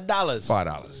 $5.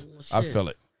 $5. I shit. feel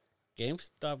it.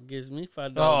 GameStop gives me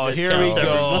 $5. Oh, here we discounts every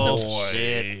go. month.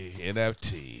 Shit.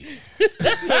 NFT.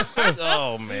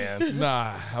 Oh man.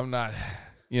 Nah, I'm not.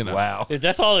 You know. Wow. If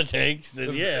that's all it takes,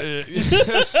 then yeah.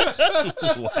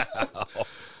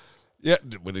 Yeah,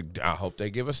 but I hope they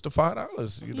give us the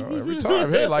 $5. You know, every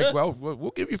time. Hey, like, well,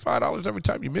 we'll give you $5 every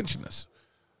time you mention us.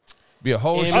 Be a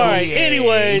whole show. All right.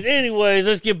 Anyways,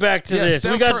 let's get back to Yeah, this.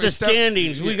 Steph We got Curry- the Steph-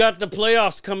 standings. We yeah. got the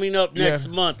playoffs coming up next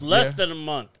Yeah. month. Less Yeah. than a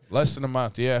month. Less than a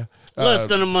month. Yeah. Less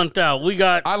than a month out. We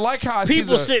got I like how I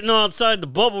people see the, sitting outside the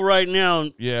bubble right now.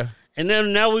 Yeah. And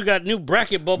then now we got new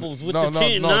bracket bubbles with the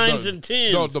 9s and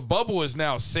 10s. No, the bubble is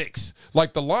now 6.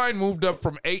 Like the line moved up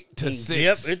from 8 to 6.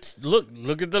 Yep, it's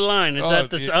look at the line. It's Oh, at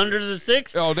the under the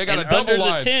 6. Oh, they got and a double under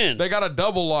line. the 10. They got a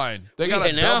double line. They got We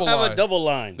a now double have line. a double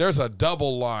line. There's a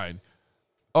double line.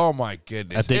 Oh my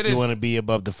goodness! I think It you is- want to be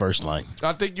above the first line.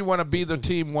 I think you want to be the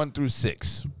team 1 through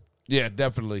 6. Yeah,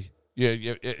 definitely.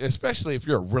 Yeah, especially if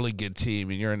you're a really good team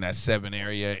and you're in that 7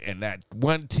 area, and that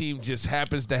one team just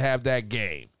happens to have that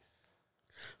game.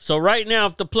 So right now,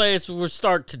 if the playoffs will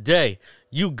start today,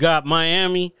 you got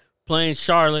Miami playing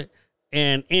Charlotte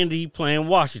and Indy playing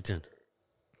Washington.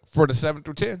 For the 7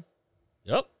 through 10.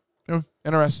 Yep.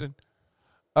 Interesting.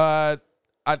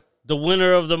 The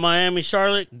winner of the Miami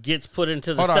Charlotte gets put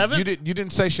into the Hold on. 7th. You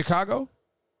didn't say Chicago?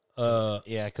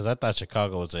 Yeah, because I thought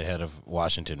Chicago was ahead of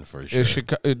Washington for sure. Is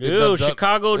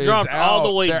Chicago is dropped all the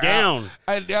out. way They're down.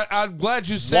 out. I'm glad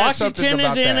you said something Washington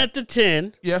about is in that. at the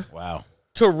 10. Yeah. Wow.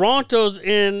 Toronto's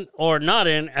in or not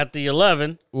in at the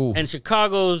 11. Ooh. And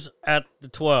Chicago's at the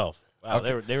 12. Wow,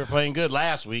 they were playing good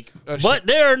last week. But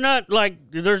they're not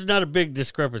there's not a big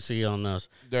discrepancy on those.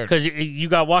 They're- Because you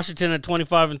got Washington at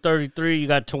 25 and 33. You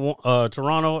got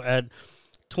Toronto at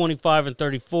 25 and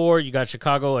 34. You got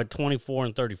Chicago at 24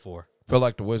 and 34. feel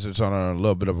like the Wizards are on a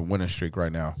little bit of a winning streak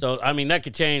right now. So, I mean, that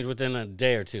could change within a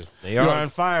day or two. They are on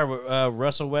fire with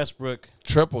Russell Westbrook,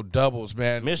 Triple doubles,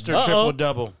 man. Mr. Uh-oh. Triple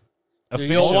Double. Do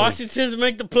Officially. Washington's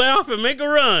make the playoff and make a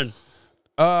run.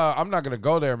 I'm not gonna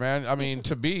go there, man. I mean,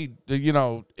 to be,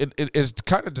 it is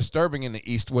kind of disturbing in the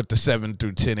East what the 7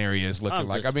 through 10 area is looking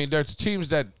like. I mean, there's teams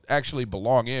that actually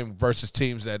belong in versus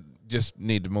teams that just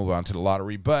need to move on to the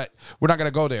lottery. But we're not gonna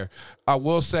go there. I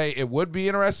will say it would be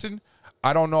interesting.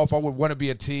 I don't know if I would want to be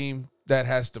a team that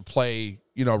has to play,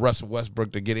 Russell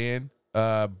Westbrook to get in.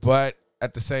 But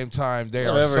at the same time, they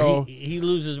are so. He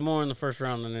loses more in the first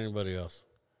round than anybody else.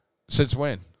 Since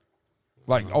when?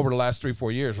 Like over the last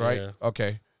 3-4 years, right? Yeah.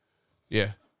 Okay.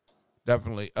 Yeah.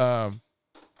 Definitely. I'm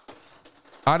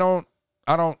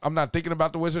not thinking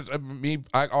about the Wizards.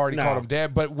 I already called him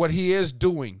dead, but what he is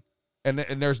doing, and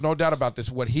there's no doubt about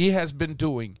this, what he has been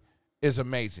doing is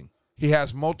amazing. He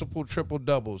has multiple triple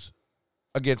doubles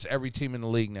against every team in the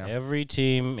league now. Every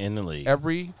team in the league.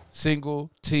 Every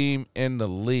single team in the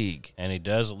league. And he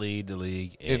does lead the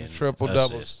league In in triple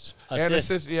assists. doubles. And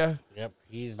assists, yeah. Yep,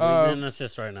 he's leading in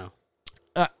assists right now.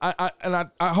 I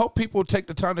hope people take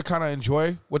the time to kind of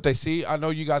enjoy what they see. I know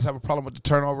you guys have a problem with the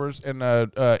turnovers and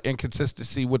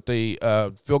inconsistency with the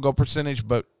field goal percentage,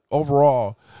 but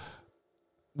overall,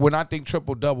 when I think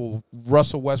triple-double,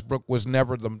 Russell Westbrook was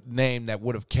never the name that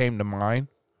would have came to mind.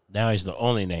 Now he's the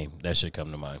only name that should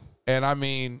come to mind. And, I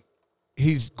mean,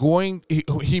 he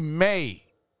may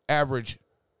average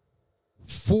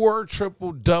 4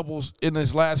 triple-doubles in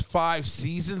his last 5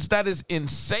 seasons. That is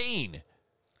insane.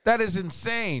 That is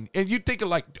insane. And you think of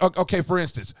like, okay, for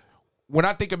instance, when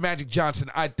I think of Magic Johnson,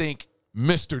 I think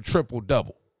Mr.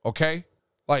 Triple-Double, okay?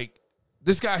 Like,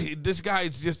 this guy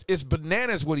is just, it's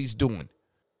bananas what he's doing.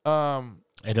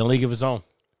 In a league of his own.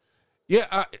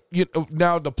 Yeah,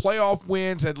 now the playoff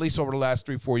wins, at least over the last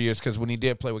 3-4 years, because when he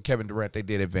did play with Kevin Durant, they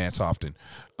did advance often.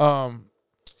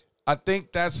 I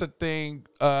think that's a thing.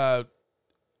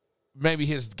 maybe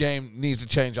his game needs to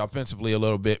change offensively a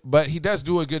little bit. But he does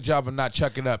do a good job of not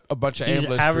chucking up a bunch of He's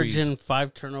aimless averaging threes.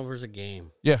 5 turnovers a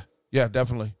game. Yeah,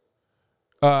 definitely.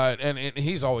 And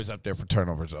he's always up there for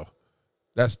turnovers, though.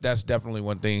 That's definitely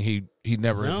one thing he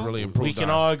never has really improved. We can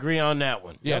on. all agree on that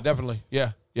one. Yeah, definitely.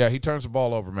 Yeah, he turns the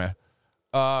ball over, man.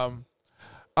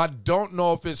 I don't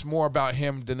know if it's more about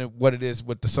him than what it is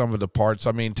with the sum of the parts.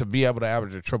 I mean, to be able to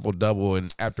average a triple-double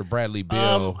and after Bradley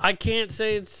Beal. I can't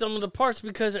say it's some of the parts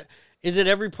because is it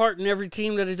every part in every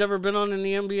team that he's ever been on in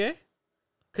the NBA?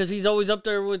 Because he's always up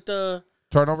there with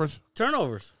Turnovers?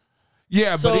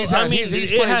 Yeah, so, but he's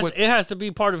it has to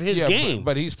be part of his game.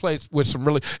 But he's played with some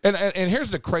really and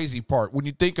here's the crazy part. When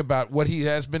you think about what he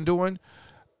has been doing,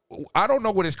 I don't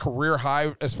know what his career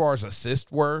high as far as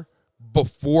assists were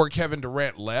before Kevin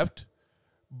Durant left,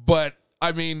 but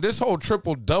I mean, this whole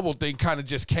triple-double thing kind of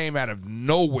just came out of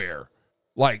nowhere.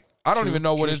 Like, I don't even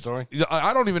know what his story.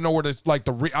 I don't even know what it's like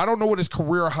I don't know what his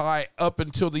career high up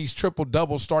until these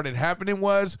triple-doubles started happening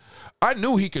was. I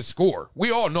knew he could score. We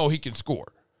all know he can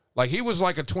score. Like, he was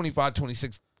like a 25,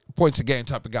 26 points a game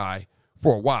type of guy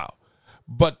for a while.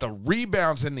 But the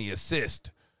rebounds and the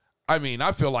assist, I mean,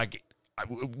 I feel like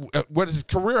what is his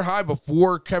career high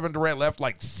before Kevin Durant left?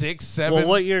 Like 6, 7? Well,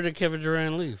 what year did Kevin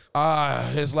Durant leave?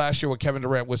 His last year with Kevin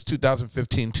Durant was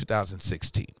 2015,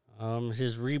 2016.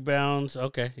 His rebounds,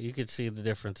 okay, you could see the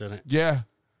difference in it. Yeah.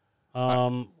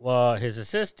 Well, his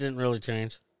assists didn't really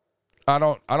change. I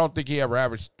don't think he ever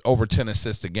averaged over 10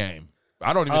 assists a game.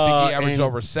 I don't even think he averaged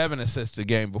over 7 assists a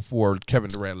game before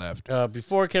Kevin Durant left.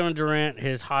 Before Kevin Durant,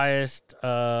 his highest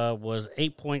was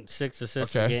 8.6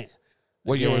 assists a game.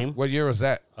 What year was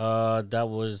that? That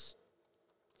was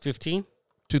 15.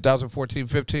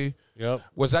 2014-15? Yep.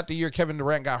 Was that the year Kevin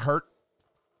Durant got hurt?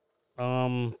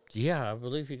 Yeah, I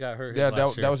believe he got hurt. Yeah,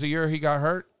 that was the year he got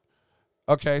hurt?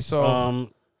 Okay, so...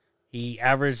 he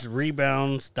averaged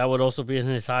rebounds. That would also be in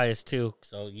his highest, too.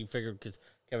 So you figured because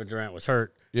Kevin Durant was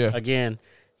hurt. Yeah. Again,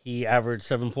 he averaged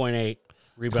 7.8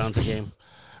 rebounds a game.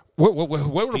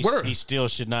 He still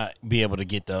should not be able to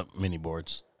get the mini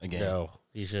boards again. No,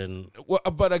 he shouldn't. Well,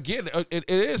 but again, it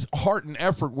is heart and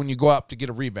effort when you go out to get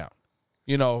a rebound.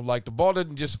 You know, like the ball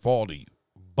doesn't just fall to you.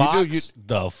 Box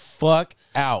the fuck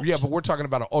out. Yeah, but we're talking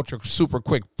about an ultra super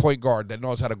quick point guard that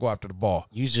knows how to go after the ball.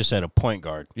 You just said a point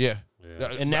guard. Yeah.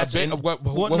 And that's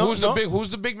who's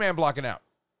the big man blocking out?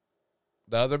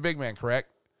 The other big man, correct?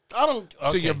 I don't.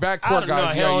 Okay. So your backcourt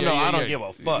guys, I don't give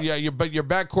a fuck. Yeah, but your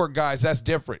backcourt guys, that's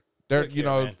different. They're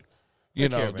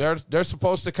they're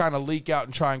supposed to kind of leak out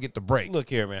and try and get the break. Look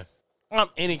here, man. I'm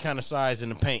any kind of size in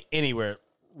the paint anywhere.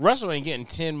 Russell ain't getting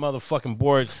 10 motherfucking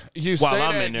boards while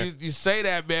I'm in there. You say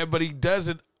that, man, but he does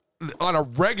it on a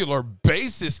regular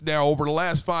basis now over the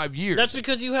last 5 years. That's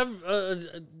because you have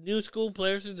new school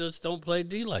players who just don't play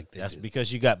D like that. That's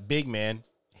because you got big man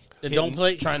that don't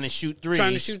play trying to shoot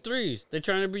threes. They're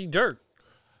trying to be dirt.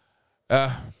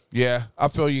 Yeah, I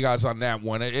feel you guys on that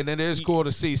one, and it is cool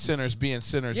to see centers being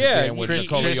centers again with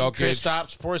Nikola Jokic.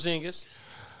 Kristaps Porzingis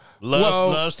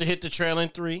loves to hit the trailing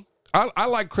three. I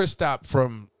like Kristaps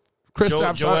from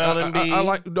Kristaps. Joel Embiid. I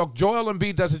like Joel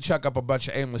Embiid doesn't chuck up a bunch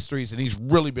of aimless threes, and he's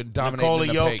really been dominating. Nikola in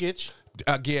the Jokic. paint.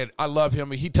 Again, I love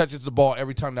him. He touches the ball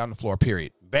every time down the floor.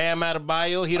 Period. Bam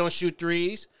Adebayo, he don't shoot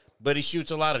threes, but he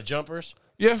shoots a lot of jumpers.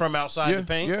 From outside the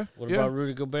paint. Yeah. What about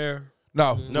Rudy Gobert?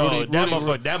 No, that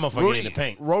motherfucker in the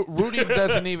paint. Rudy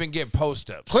doesn't even get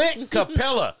post-ups. Clint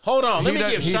Capella. Hold on. Let me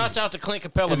give shots out to Clint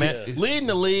Capella, man. Leading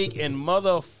the league in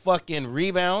motherfucking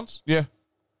rebounds. Yeah.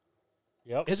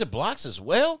 Yep. Is it blocks as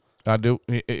well? I do.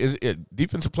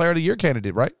 Defensive player of the year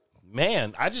candidate, right?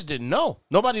 Man, I just didn't know.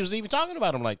 Nobody was even talking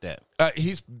about him like that.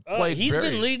 He's played He's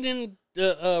been leading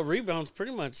the rebounds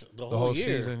pretty much the whole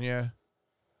year. Season, yeah.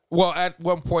 Well, at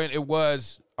one point it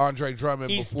was Andre Drummond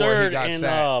before he got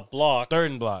sacked. Blocks.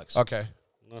 Third in blocks. Okay.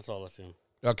 That's all I see.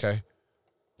 Okay.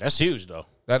 That's huge, though.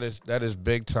 That is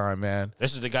big time, man.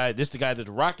 This is the guy that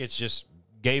the Rockets just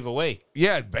gave away.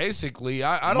 Yeah, basically.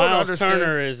 I don't Miles understand.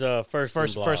 Turner is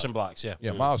first in blocks, yeah.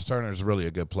 Yeah, Miles Turner is really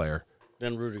a good player.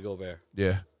 Then Rudy Gobert.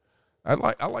 Yeah. I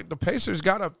like the Pacers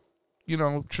got a,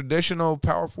 traditional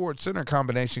power forward center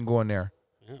combination going there.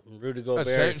 Yeah, Rudy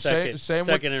Gobert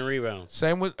second in rebounds.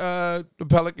 Same with the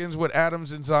Pelicans with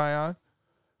Adams and Zion.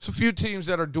 It's a few teams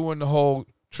that are doing the whole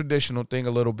traditional thing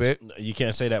a little bit. You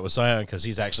can't say that with Zion because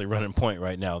he's actually running point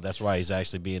right now. That's why he's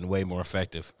actually being way more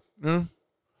effective.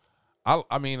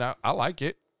 I mean, I like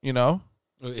it, His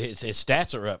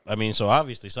stats are up. I mean, so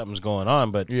obviously something's going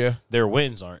on, but their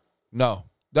wins aren't. No.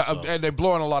 And they're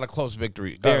blowing a lot of close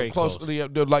victory. Very close.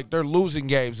 They're losing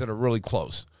games that are really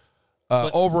close.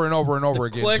 Over and over and over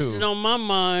again, too. The question on my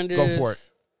mind is, go for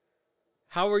it.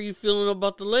 How are you feeling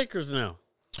about the Lakers now?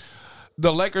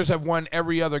 The Lakers have won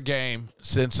every other game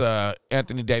since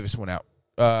Anthony Davis went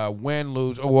out. Win,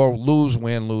 lose, or lose,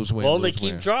 win, lose, win. Well, lose, they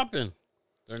keep win. dropping.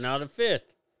 They're now the 5th.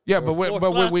 Yeah, Or but fourth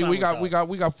last we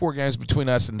time got 4 games between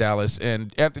us and Dallas,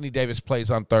 and Anthony Davis plays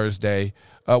on Thursday.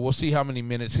 We'll see how many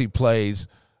minutes he plays.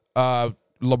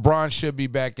 LeBron should be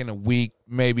back in a week,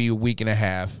 maybe a week and a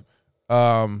half.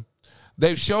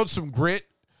 They've showed some grit.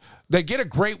 They get a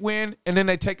great win, and then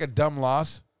they take a dumb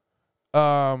loss.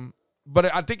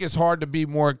 But I think it's hard to be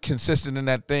more consistent in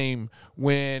that theme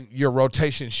when your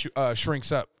rotation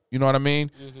shrinks up. You know what I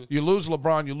mean? Mm-hmm. You lose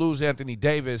LeBron, you lose Anthony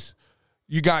Davis.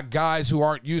 You got guys who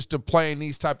aren't used to playing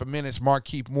these type of minutes,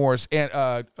 Markieff Morris and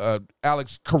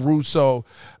Alex Caruso,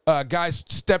 guys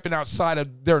stepping outside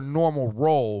of their normal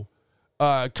role.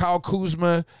 Kyle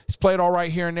Kuzma, he's played all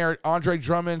right here and there. Andre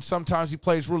Drummond, sometimes he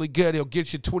plays really good. He'll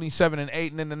get you 27 and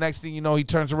 8, and then the next thing you know, he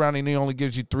turns around and he only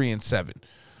gives you 3 and 7.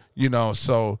 You know,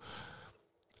 so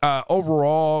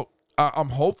overall, I'm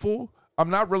hopeful. I'm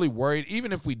not really worried.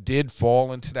 Even if we did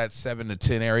fall into that 7 to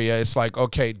 10 area, it's like,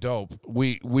 okay, dope.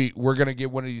 We're gonna get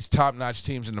one of these top-notch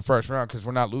teams in the first round because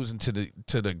we're not losing to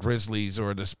the Grizzlies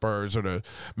or the Spurs or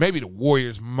maybe the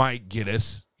Warriors might get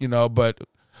us, you know. But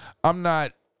I'm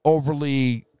not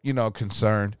overly,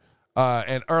 concerned.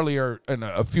 And earlier in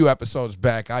a few episodes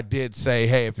back, I did say,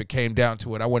 hey, if it came down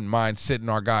to it, I wouldn't mind sitting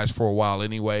our guys for a while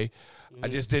anyway. I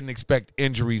just didn't expect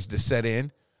injuries to set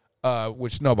in,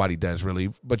 which nobody does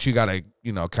really. But you got to,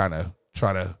 kind of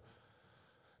try to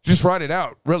just ride it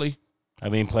out, really. I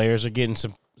mean, players are getting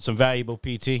some valuable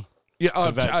PT. Yeah,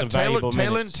 some valuable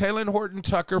minutes. Taylor Horton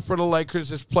Tucker for the Lakers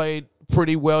has played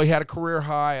pretty well. He had a career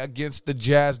high against the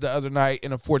Jazz the other night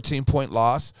in a 14-point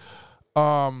loss.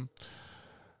 Andre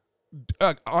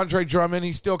Drummond,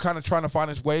 he's still kind of trying to find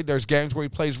his way. There's games where he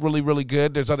plays really, really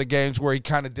good. There's other games where he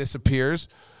kind of disappears.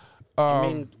 I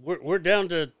mean, we're down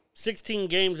to 16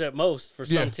 games at most for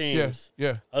some teams.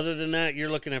 Yeah. Other than that, you're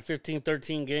looking at 15,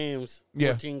 13 games,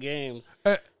 14 games.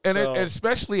 And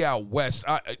especially out west,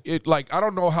 I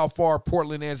don't know how far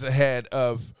Portland is ahead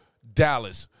of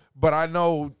Dallas, but I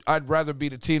know I'd rather be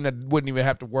the team that wouldn't even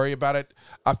have to worry about it.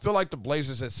 I feel like the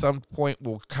Blazers at some point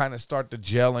will kind of start to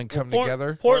gel and come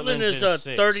together. Portland is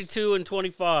 32 and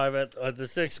 25 at the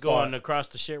 6th spot. Going across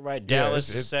the shit right.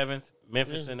 Dallas is 7th,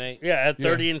 Memphis in 8th. Yeah, at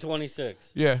 30 and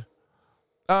 26. Yeah.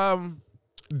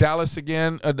 Dallas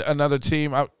again, another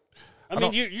team. I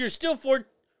mean, you're still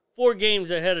four games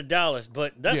ahead of Dallas,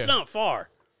 but that's not far.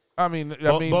 Both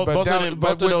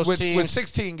of those teams with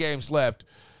 16 games left,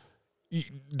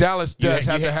 Dallas does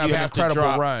have to have an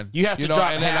incredible run. You have to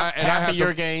drop half of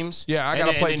your games. Yeah, I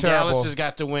got to play and terrible. Dallas has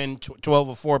got to win 12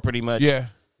 or 4 pretty much. Yeah,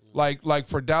 like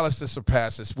for Dallas to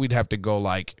surpass us, we'd have to go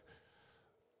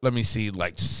let me see,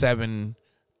 7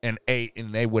 and 8,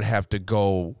 and they would have to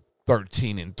go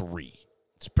 13 and 3.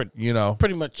 It's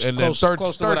pretty much and close, then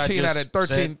close to what I just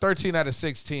 13 out of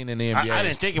 16 in the NBA. I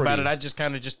didn't think about it. I just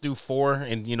kind of just do 4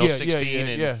 and 16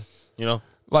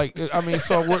 and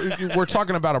so we're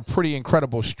talking about a pretty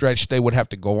incredible stretch they would have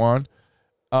to go on.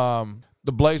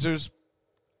 The Blazers,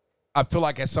 I feel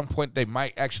like at some point they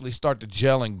might actually start to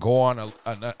gel and go on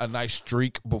a nice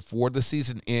streak before the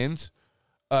season ends.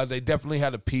 They definitely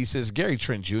had the pieces. Gary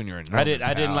Trent Jr. and I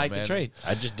didn't like the trade.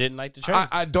 I just didn't like the trade.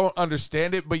 I don't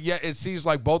understand it, but yet it seems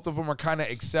like both of them are kind of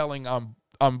excelling on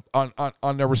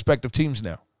their respective teams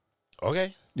now.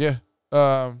 Okay. Yeah.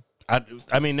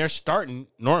 I mean, they're starting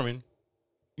Norman.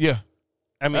 Yeah.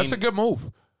 I mean, that's a good move.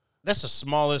 That's the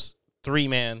smallest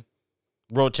 3-man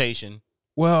rotation.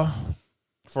 Well,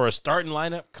 for a starting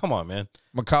lineup, come on, man.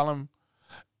 McCollum,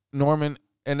 Norman,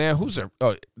 and then who's there?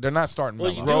 Oh, they're not starting.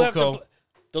 Well, you do have to,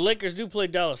 the Lakers do play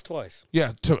Dallas twice.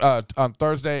 Yeah, on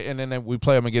Thursday, and then we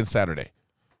play them again Saturday.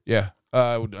 Yeah,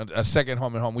 a second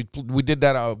home and home. We did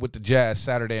that with the Jazz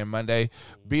Saturday and Monday.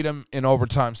 Beat them in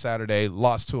overtime Saturday.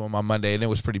 Lost to them on Monday, and it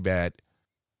was pretty bad.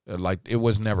 It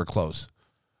was never close.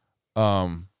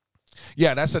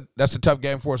 Yeah, that's a tough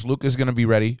game for us. Luka's going to be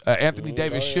ready. Anthony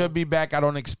Davis should be back. I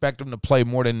don't expect him to play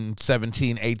more than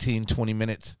 17, 18, 20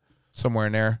 minutes, somewhere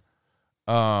in there.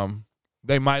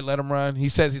 They might let him run. He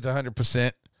says he's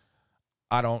 100%.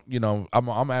 I don't,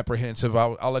 I'm apprehensive.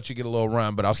 I'll let you get a little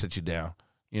run, but I'll sit you down,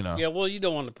 Yeah, well, you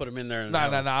don't want to put him in there. No.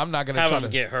 I'm not going to have try him to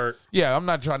get hurt. Yeah, I'm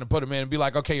not trying to put him in and be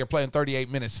like, okay, you're playing 38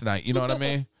 minutes tonight. You know what I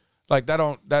mean? Like you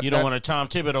don't want to Tom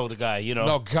Thibodeau the guy,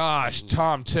 No, gosh,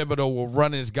 Tom Thibodeau will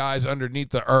run his guys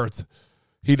underneath the earth.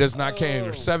 He does not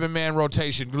care. 7-man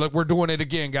rotation. Look, we're doing it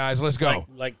again, guys. Let's go.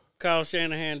 Like Kyle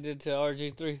Shanahan did to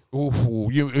RG3? Ooh,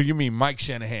 you mean Mike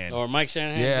Shanahan? Or Mike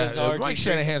Shanahan did to RG3? Mike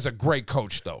Shanahan's a great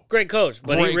coach, though. Great coach,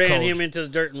 but Great he ran coach. him into the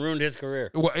dirt and ruined his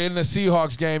career. Well, in the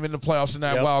Seahawks game, in the playoffs, in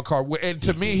that Yep. wild card, and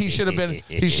to me, he should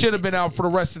have been out for the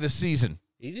rest of the season.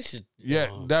 He just Yeah,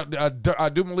 I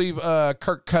do believe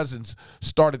Kirk Cousins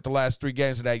started the last 3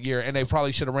 games of that year, and they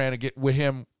probably should have ran with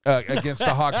him against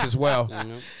the Hawks as well.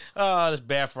 Oh, that's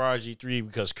bad for RG3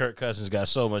 because Kirk Cousins got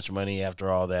so much money after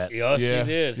all that. Yes, he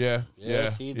did.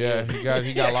 Yes, he yeah. did.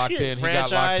 He got locked in.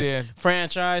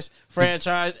 Franchise,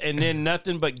 and then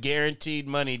nothing but guaranteed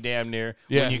money damn near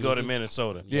Yeah. when you go to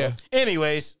Minnesota. Yeah.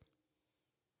 Anyways.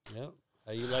 Yep.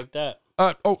 How you like that?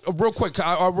 Real quick,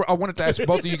 I wanted to ask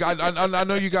both of you guys. I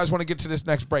know you guys want to get to this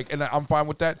next break, and I'm fine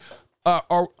with that.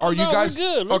 Are you guys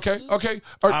we're good. Okay?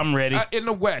 I'm ready. In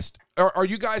the West, are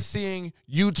you guys seeing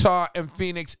Utah and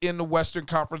Phoenix in the Western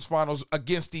Conference Finals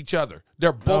against each other?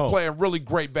 They're both playing really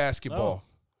great basketball.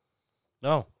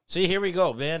 No. See, here we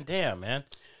go, man. Damn, man.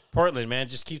 Portland, man,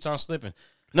 just keeps on slipping.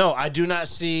 No, I do not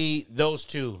see those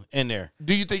two in there.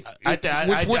 Do you think? I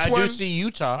which one? do see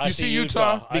Utah. You see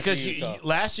Utah? Because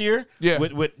last year, Yeah.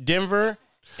 with Denver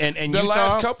and The Utah,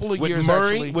 last couple of with years,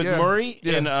 Murray, actually, with yeah. Murray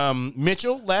Yeah. and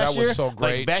Mitchell last That was year, so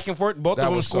great. like back and forth, both That of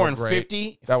them was so scoring great.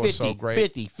 50, That was 50, so great.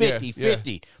 50, 50, Yeah,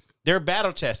 50. They're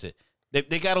battle tested.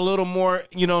 They got a little more,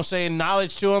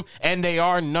 knowledge to them, and they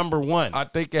are number one. I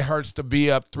think it hurts to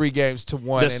be up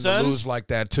 3-1 and Suns? to lose like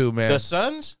that too, man. The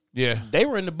Suns, Yeah, they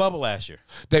were in the bubble last year.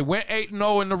 they went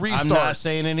 8-0 in the restart. I'm not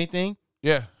saying anything,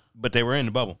 Yeah, but they were in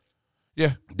the bubble.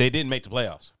 yeah, They didn't make the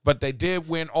playoffs. but they did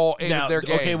win all 8 of their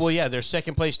games. Okay, well, yeah, they're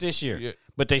second place this year, Yeah.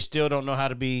 but they still don't know how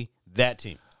to be that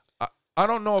team. I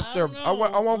don't know if they're. I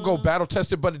won't go battle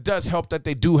tested, but it does help that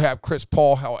they do have Chris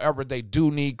Paul. However, they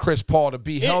do need Chris Paul to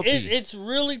be healthy. It's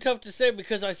really tough to say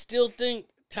because I still think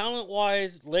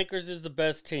talent-wise, Lakers is the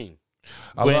best team.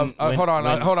 Hold on.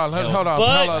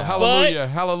 Hallelujah.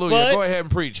 but- Go ahead and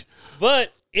preach.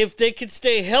 But if they could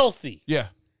stay healthy, Yeah,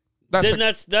 then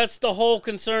that's the whole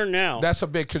concern now. that's a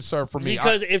big concern for me.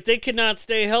 Because if they cannot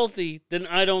stay healthy, then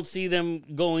I don't see them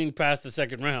going past the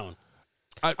second round.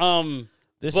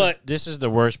 This is the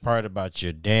worst part about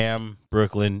your damn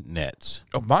Brooklyn Nets.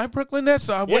 My Brooklyn Nets.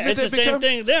 When Yeah, did it's they the become? same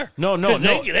thing there. No.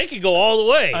 They could go all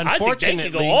the way. I think they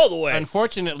could go all the way.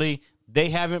 Unfortunately, they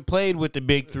haven't played with the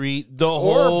big three the Or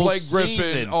whole Blake Griffin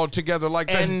season. all together like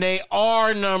that And they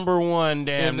are number one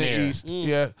damn in the near. East.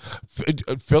 Yeah,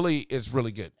 Philly is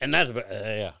really good. And that's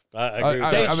yeah, I agree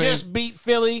with They that. just beat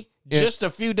Philly just a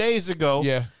few days ago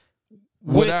Yeah,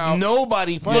 with without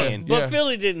nobody playing. But Yeah.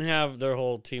 Philly didn't have their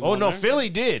whole team. Oh, on no, there. Philly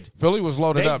did. Philly was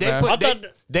loaded up, man.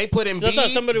 They put Embiid I thought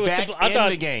somebody was back in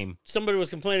the game. Somebody was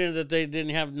complaining that they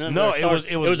didn't have none. No, of their stars.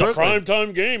 it was a Brooklyn.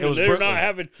 primetime game, It was and they're Brooklyn. not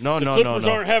having. No, the no, Clippers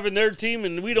no. aren't having their team,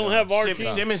 and we don't have our team.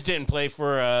 Simmons didn't play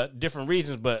for different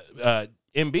reasons, but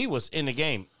Embiid was in the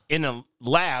game in the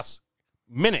last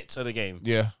minutes of the game.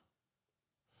 Yeah,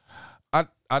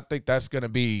 I think that's gonna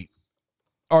be.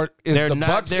 Or is They're the not-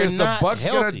 Bucks? they're Is the not Bucks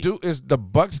gonna healthy. do? Is the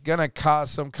Bucks gonna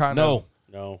cause some kind of?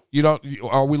 No, You don't.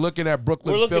 Are we looking at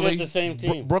Brooklyn? We're looking at Philly, the same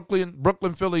team.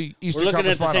 Brooklyn, Philly, Eastern we're looking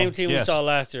Conference at the same Final. team we Yes. saw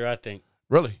last year. I think.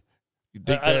 Really? You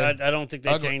think I don't think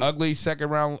they changed. ugly second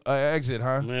round exit,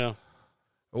 huh? Yeah.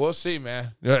 We'll see,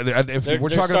 man. If They're we're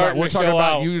talking about, starting to show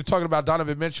out. you were talking about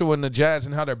Donovan Mitchell and the Jazz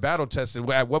and how they're battle tested.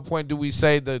 At what point do we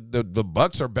say the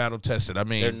Bucks are battle tested? I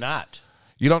mean, They're not.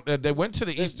 You don't. They went to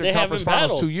the Eastern they Conference haven't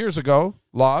Finals battled. 2 years ago,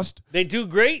 lost. They do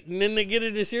great, and then they get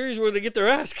in a series where they get their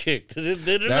ass kicked. They're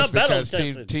That's not battle because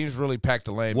tested. teams really packed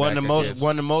the lane. Won back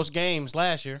the most games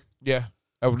last year. Yeah,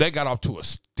 they got off to a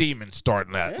steaming start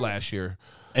in that last year,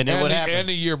 And then what happened? And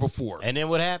the year before. And then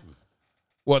what happened?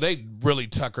 Well, they really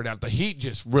tuckered out. The Heat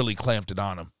just really clamped it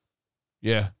on them.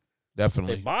 Yeah, They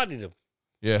definitely. bodied them.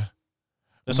 Yeah.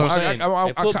 That's what I'm saying.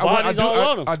 They put bodies all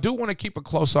on 'em. I do want to keep a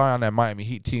close eye on that Miami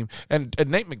Heat team. And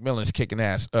Nate McMillan's kicking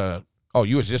ass.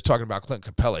 You was just talking about Clint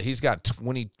Capella. He's got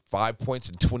 25 points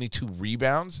and 22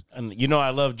 rebounds. And I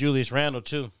love Julius Randle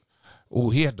too. Oh,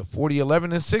 he had the 40,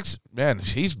 11, and 6. Man,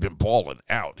 he's been balling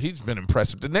out. He's been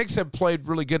impressive. The Knicks have played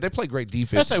really good. They play great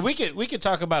defense. That's like we could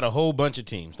talk about a whole bunch of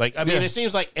teams. Like I mean, Yeah. it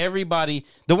seems like everybody.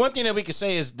 The one thing that we could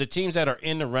say is the teams that are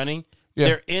in the running. Yeah.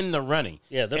 They're in the running.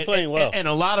 Yeah, they're playing well. And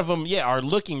a lot of them, are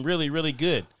looking really, really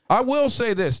good. I will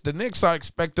say this: the Knicks, I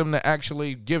expect them to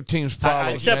actually give teams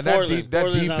problems. Except man. Portland.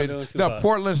 Portland's not doing too hot.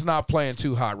 Portland's not playing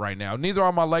too hot right now. Neither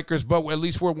are my Lakers, but at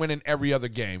least we're winning every other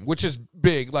game, which is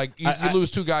big. Like you lose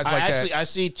two guys like that. I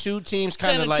see two teams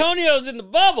kind San of like. Antonio's in the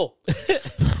bubble.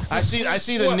 I see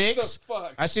the What Knicks. the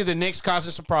fuck? I see the Knicks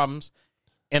causing some problems,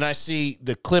 and I see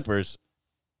the Clippers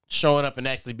showing up and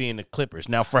actually being the Clippers.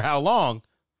 Now, for how long?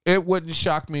 it wouldn't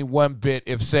shock me one bit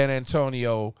if San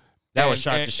Antonio. That would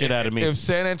shock the shit out of me. If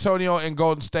San Antonio and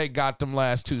Golden State got them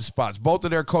last 2 spots, both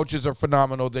of their coaches are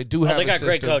phenomenal. They do have. They got system.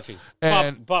 great coaching.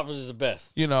 And Popovich is the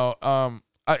best. you know,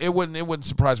 it wouldn't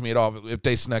surprise me at all if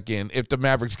they snuck in. If the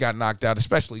Mavericks got knocked out,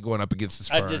 especially going up against the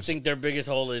Spurs. I just think their biggest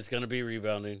hole is going to be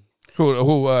rebounding. Who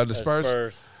the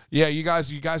Spurs? Yeah, you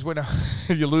guys went out.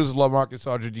 You lose LaMarcus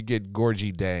Aldridge, you get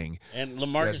Gorgie Dang. And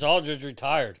LaMarcus Aldridge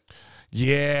retired.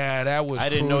 Yeah, that was. I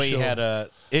didn't know he had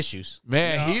issues.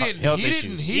 Man, he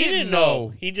didn't. He didn't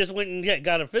know. He just went and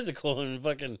got a physical and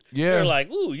fucking. Yeah. They're like,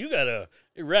 ooh, you got a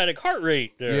erratic heart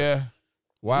rate there. Yeah.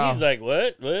 Wow. He's like,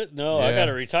 what? No, I got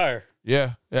to retire.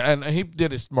 Yeah, and he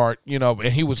did it smart, you know,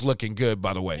 and he was looking good,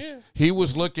 by the way. Yeah. He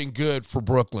was looking good for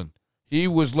Brooklyn. He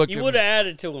was looking. You would have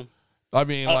added to him. I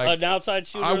mean, like an outside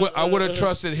shooter. I would have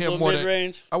trusted him more than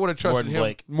range. I would have trusted him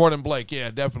Blake. more than Blake. Yeah,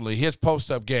 definitely. His post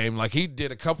up game, like he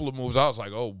did a couple of moves. I was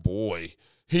like, oh boy,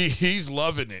 he's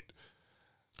loving it.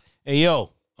 Hey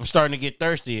yo, I'm starting to get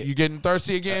thirsty. You getting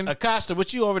thirsty again? Acosta,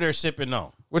 what you over there sipping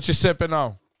on? What you sipping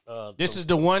on? This is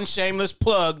the one shameless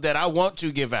plug that I want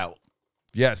to give out.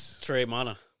 Yes, Trey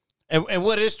Mana. And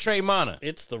what is Trey Mana?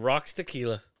 It's the Rock's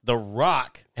tequila. The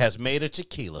Rock has made a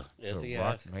tequila. Yes, he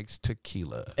Rock has. makes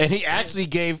tequila. And he actually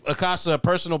gave Acosta a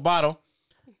personal bottle.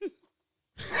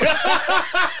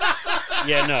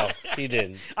 Yeah, no, he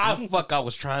didn't. I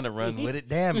was trying to run with it.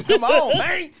 Damn, come on,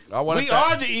 man. We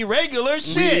are the Irregulars.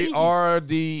 Shit. We are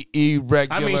the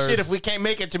Irregulars. I mean, shit, if we can't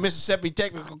make it to Mississippi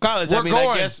Technical College, we're going.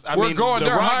 I guess We're going. the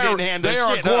They're Rock didn't hand they their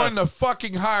are shit, going to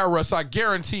fucking hire us. I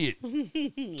guarantee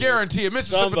it. Guarantee it.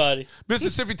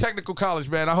 Mississippi Technical College,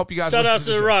 man. I hope you guys Shout listen out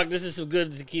to the show. Rock. This is some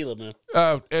good tequila, man.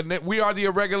 And we are the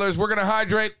Irregulars. We're gonna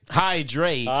hydrate.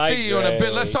 Hydrate. See you in a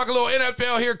bit. Let's talk a little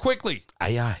NFL here quickly.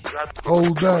 Aye, aye.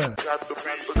 Hold on.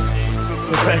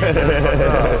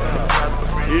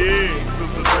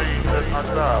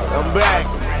 I'm back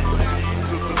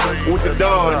with the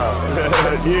dawn.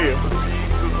 Yeah.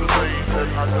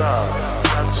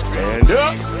 Stand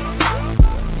up.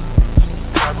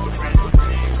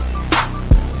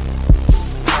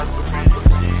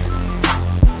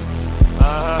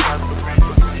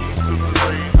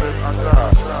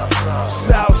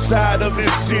 South side of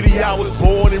this city, I was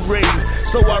born and raised.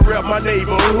 So I rep my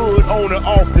neighborhood on and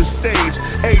off the stage.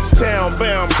 H-Town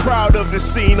bound, proud of the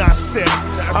scene I set.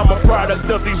 I'm a product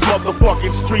of these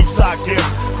motherfucking streets, I guess.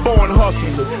 Born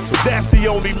hustling, so that's the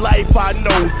only life I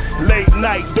know. Late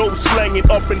night, dope slanging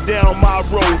up and down my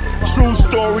road. True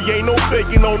story, ain't no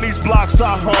faking on these blocks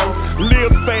I hung.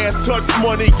 Live fast, touch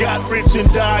money, got rich and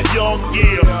died young,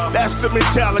 yeah. That's the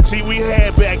mentality we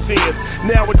had back then.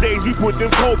 Nowadays we put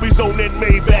them Kobe's on that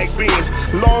Maybach Benz.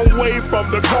 Long way from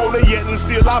the corner, yet and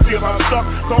still I feel I'm stuck.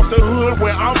 Across the hood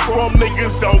where I'm from,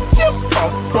 niggas don't give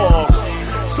a fuck.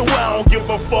 So I don't give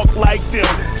a fuck like them.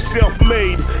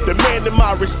 Self-made, demanding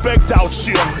my respect out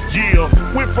here. Yeah,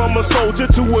 went from a soldier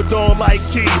to a dawn like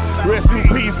Key. Rest in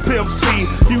peace, Pimp C.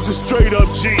 He was a straight up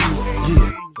G.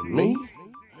 Yeah, me?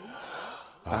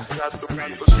 I got to be a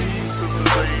G to the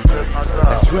day that I die.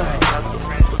 That's right.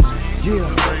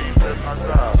 Yeah.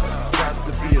 Got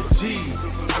to be a G to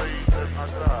the day that I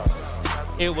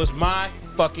die. It was my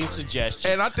fucking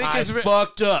suggestion. And I think it's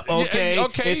fucked up. Okay, Yeah,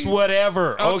 okay. It's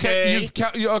whatever. Okay,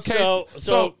 Okay.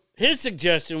 So his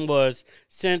suggestion was,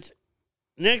 since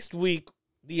next week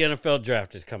the NFL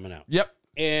draft is coming out. Yep.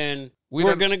 And We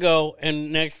we're done- going to go,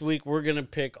 and next week we're going to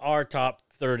pick our top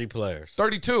 30 players.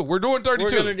 32. We're doing 32.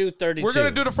 We're going to do 32. We're gonna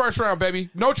do the first round, baby.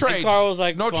 No trades. And Carl was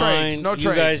like, no fine, trades. No you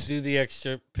trades. guys do the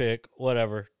extra pick,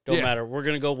 whatever. Don't Yeah. matter. We're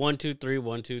going to go 1, 2, 3,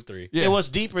 1, 2, 3. Yeah. It was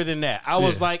deeper than that. I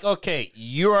was like, okay,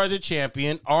 you are the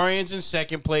champion. Arian's in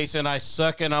second place, and I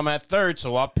suck, and I'm at third,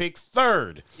 so I'll pick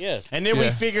third. Yes. And then we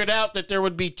Yeah. figured out that there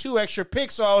would be 2 extra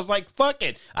picks, so I was like, fuck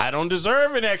it. I don't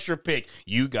deserve an extra pick.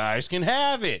 You guys can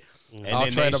have it. And I'll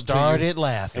then trade they them to started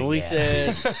laughing. And we at me.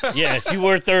 said, yes, you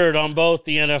were third on both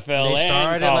the NFL They and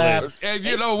started college. laughing. And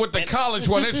you know, with the college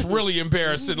one, it's really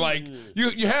embarrassing. Like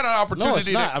you had an opportunity. No, it's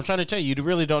not. I'm trying to tell you, you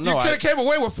really don't know. You could have came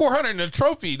away with 400 and a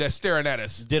trophy that's staring at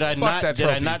us. Did I Fuck not? that Did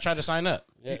I trophy. not try to sign up?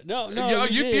 Yeah, no,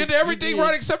 You did everything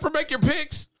right except for make your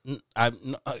picks.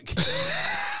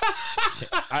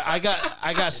 I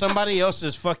got somebody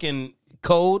else's fucking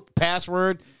code,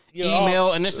 password,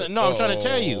 email, and this. No, I'm trying to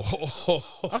tell you.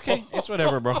 Okay, it's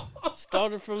whatever, bro.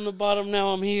 Started from the bottom, now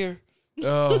I'm here.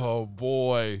 Oh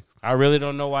boy, I really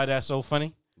don't know why that's so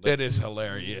funny. it is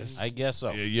hilarious. I guess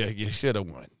so. Yeah, you should have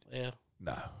won. Yeah.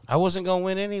 No, I wasn't gonna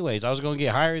win anyways. I was gonna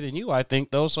get higher than you, I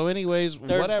think, though. So, anyways,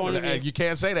 Third whatever. 20. you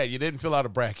can't say that. You didn't fill out a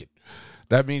bracket.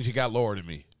 That means you got lower than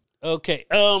me. Okay.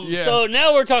 Yeah. So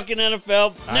now we're talking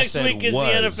NFL. I Next said week is was.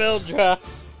 the NFL draft.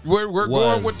 We're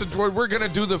going with the. We're gonna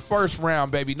do the first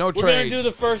round, baby. No trades. We're gonna do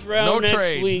the first round. No next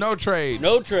trades. week. No trades.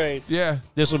 No trades. Yeah.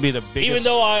 This will be the biggest. Even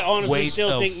though I honestly waste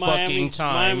still of think fucking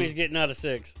time. Miami's getting out of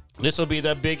 6. This will be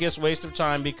the biggest waste of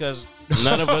time because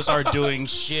none of us are doing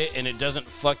shit and it doesn't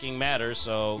fucking matter.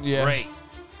 So great.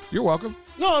 You're welcome.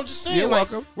 No, I'm just saying. You're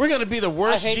welcome. We're gonna be the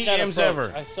worst GMs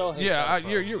ever. I so hate Yeah, that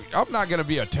approach. I'm not gonna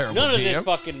be a terrible None of GM. this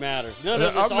fucking matters. None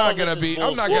of this. I'm not gonna be.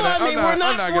 I'm not gonna. Well, I mean, I'm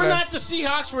not we're gonna. not the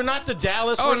Seahawks. We're not the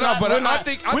Dallas. Oh we're no, not, but we're I not,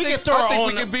 think we can throw our own.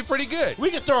 we can be pretty good.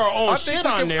 We can throw our own I think shit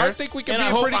we on can- there. I think we can and be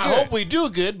I hope, pretty I good. hope we do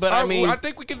good, but I mean, I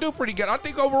think we can do pretty good. I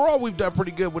think overall we've done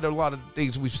pretty good with a lot of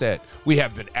things we've said. We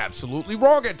have been absolutely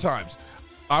wrong at times.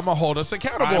 I'm gonna hold us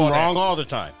accountable. I'm on wrong that. all the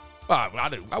time.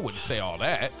 I wouldn't say all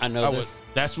that. I know this.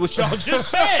 That's what y'all just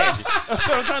said. That's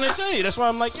what I'm trying to tell you. That's why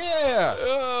I'm like, yeah.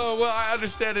 Oh well, I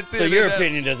understand it. So your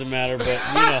opinion doesn't matter, but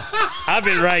I've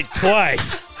been right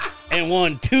twice and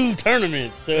won 2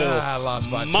 tournaments. So I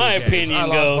lost by 2 my games. opinion I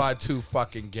goes. lost by 2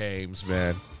 fucking games,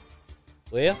 man.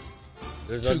 Well,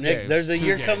 there's 2 a games, there's a 2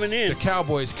 year games. coming in. The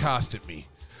Cowboys costed me.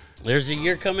 There's a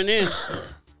year coming in.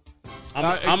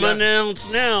 I'm yeah.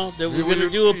 announced now that we're gonna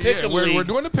do a pick'em league We're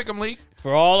doing a pick'em league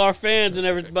for all our fans and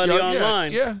everybody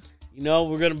online. Yeah. You know,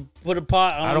 we're gonna put a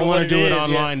pot. I don't want to do it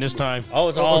online this time. Oh,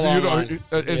 it's all online.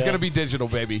 It's gonna be digital,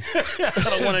 baby. I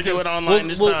don't want to do it online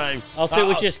this time. I'll sit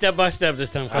with you step by step this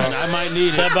time, Carl. I might need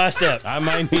it. Step by step. I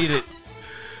might need it.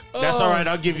 That's all right.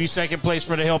 I'll give you second place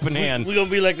for the helping hand. We're gonna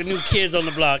be like the new kids on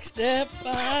the block. Step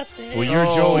by step. Well, you're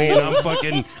Joey and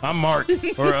I'm Mark.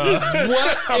 Or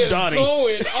I'm Donnie.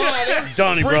 going on?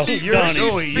 Donnie, bro. You're Donnie.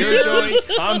 Joey. You're Joey.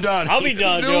 I'm Donnie. I'll be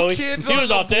Don, New Joey. kids He on was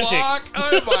the authentic. block.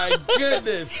 Oh my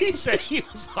goodness. He said he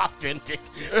was authentic.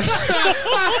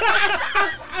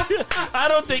 I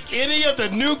don't think any of the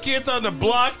new kids on the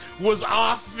block was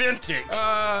authentic.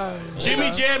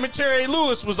 Jimmy Jam and Terry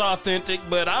Lewis was authentic,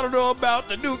 but I don't know about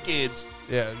the new kids.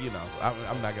 Yeah,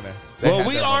 I'm not gonna. Well,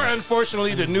 we are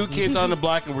unfortunately the new kids on the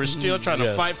block, and we're still trying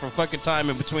to fight for fucking time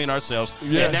in between ourselves,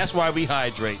 and that's why we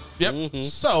hydrate. Yep. Mm-hmm.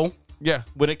 So, Yeah.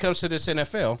 when it comes to this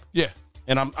NFL, Yeah.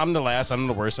 and I'm the last, I'm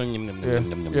the worst.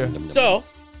 So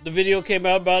the video came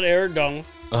out about Aaron Donald.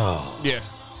 Yeah.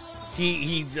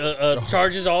 He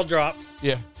charges all dropped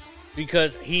Yeah.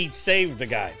 because he saved the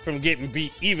guy from getting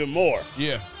beat even more.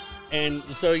 Yeah. And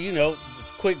so it's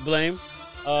quick blame.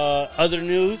 Other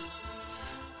news: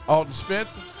 Alden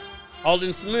Smith.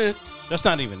 Alden Smith. That's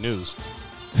not even news.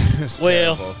 It's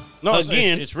Well, terrible. No,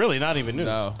 Again. it's really not even news.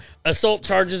 No. Assault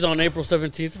charges on April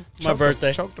 17th, my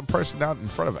birthday, Choked a person out in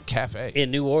front of a cafe.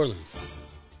 in New Orleans.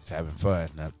 He's having fun.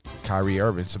 Now, Kyrie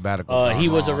Irving sabbatical. He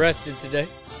was wrong. arrested today,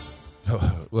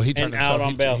 Well, he turned and himself out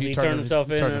on bail. He turned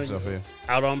himself in. Turned himself in.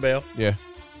 Out on bail. Yeah.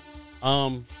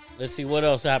 Let's see what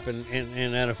else happened in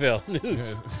NFL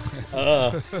news.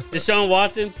 Deshaun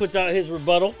Watson puts out his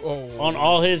rebuttal on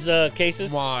all his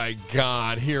cases. My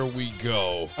God, here we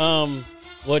go.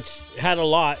 Which had a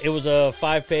lot. It was a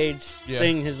 5-page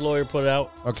thing his lawyer put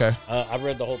out. Okay. I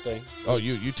read the whole thing. Oh,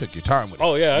 you took your time with it.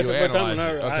 Oh yeah, I You took my time and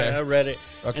analyzed it. I read it.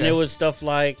 Okay. And it was stuff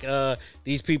like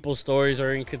these people's stories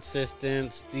are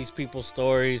inconsistent. These people's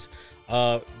stories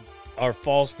are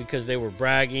false because they were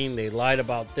bragging. They lied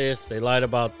about this. They lied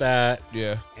about that.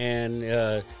 Yeah.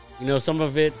 And some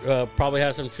of it probably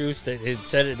has some truth. It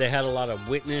said they had a lot of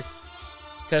witness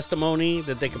testimony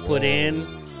that they could put in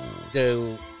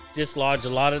to dislodge a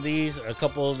lot of these. A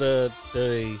couple of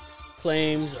the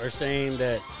claims are saying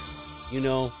that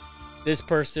this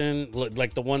person,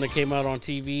 like the one that came out on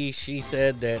TV, she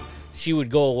said that she would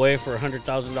go away for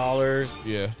 $100,000.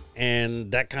 Yeah.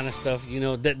 And that kind of stuff,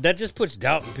 that just puts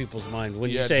doubt in people's mind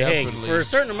when you Yeah, say, definitely. hey, for a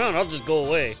certain amount, I'll just go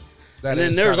away. That And then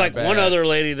is there's kinda like bad. one other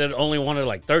lady that only wanted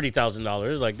like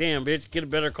 $30,000. Like, damn, bitch, get a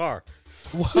better car.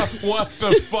 What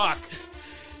the fuck?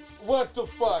 What the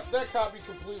fuck? That caught me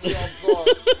completely off guard.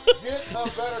 Get a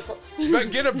better car.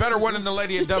 Get a better one than the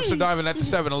lady at dumpster diving at the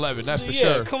 7-Eleven. That's for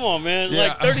Yeah, sure. come on, man.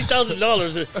 Yeah. Like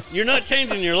 $30,000, you're not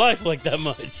changing your life like that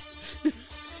much.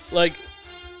 Like,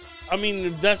 I mean,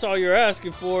 if that's all you're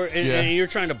asking for, and you're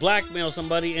trying to blackmail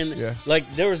somebody, and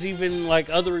like there was even like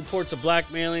other reports of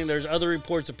blackmailing. There's other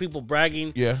reports of people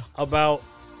bragging about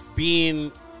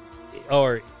being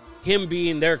or him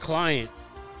being their client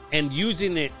and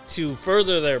using it to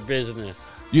further their business.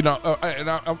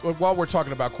 While we're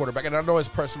talking about quarterback, and I know his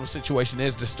personal situation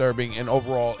is disturbing, and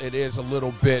overall it is a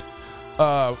little bit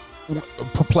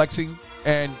perplexing,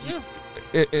 and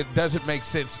it doesn't make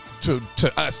sense to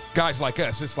us guys like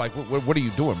us. It's like, what are you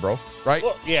doing, bro? Right?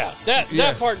 Well,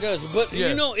 that part does. But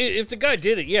if the guy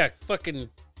did it, fucking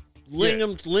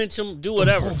lynch him, do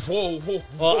whatever. Whoa.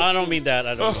 Well, I don't mean that.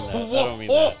 I don't mean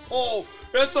that.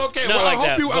 That's okay. Not Well, like I hope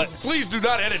that, you but- please do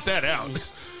not edit that out.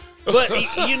 But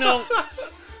you know,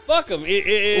 fuck him.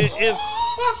 If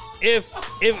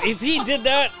he did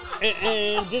that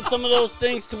and did some of those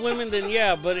things to women, then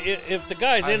yeah. But if the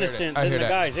guy's innocent, then the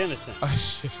guy's innocent.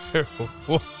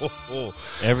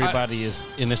 Everybody is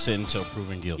innocent until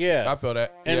proven guilty. Yeah, I feel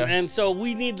that. And so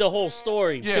we need the whole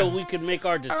story so we can make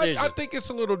our decision. I think it's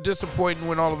a little disappointing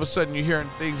when all of a sudden you're hearing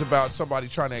things about somebody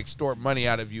trying to extort money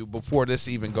out of you before this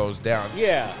even goes down.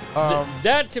 Yeah,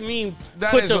 that to me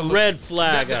puts a red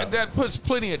flag up. That puts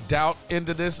plenty of doubt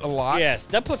into this a lot. Yes,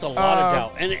 that puts a lot of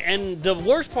doubt. And the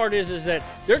worst part is that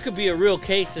there could be a real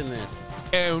case in this.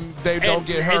 And they don't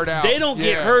get heard out. They don't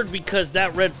get heard because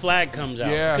that red flag comes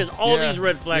out. Yeah. Because all these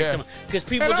red flags come out. Because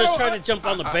people just try to jump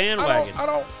on the bandwagon. I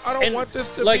don't want this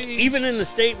to be... even in the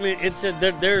statement, it said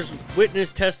that there's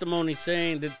witness testimony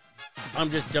saying that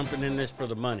I'm just jumping in this for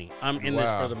the money. I'm in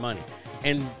this for the money.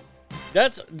 And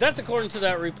that's according to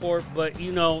that report, but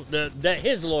you know that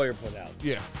his lawyer put out.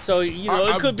 Yeah. So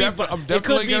it could be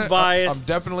biased. I'm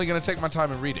definitely gonna take my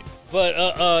time and read it. But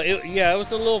it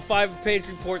was a little 5-page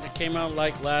report that came out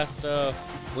like last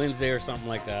Wednesday or something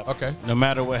like that. Okay. No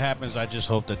matter what happens, I just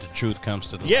hope that the truth comes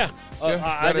to the light.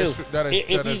 I do.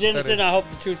 If he's innocent, I hope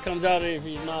the truth comes out. If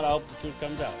he's not, I hope the truth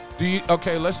comes out.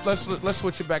 Let's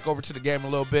switch it back over to the game a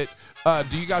little bit.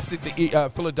 Do you guys think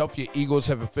the Philadelphia Eagles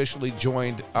have officially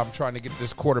joined? I'm trying to get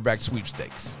this quarterback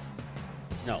sweepstakes.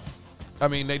 No. I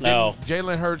mean, they didn't.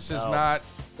 Jalen Hurts is not.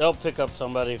 They'll pick up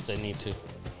somebody if they need to.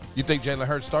 You think Jalen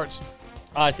Hurts starts?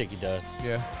 I think he does.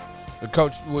 Yeah. The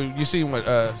coach, well, you seen what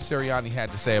Sirianni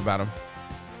had to say about him?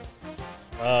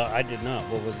 I did not.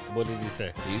 What did he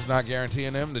say? He's not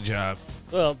guaranteeing him the job.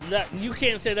 Well, you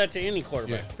can't say that to any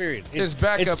quarterback. Period. His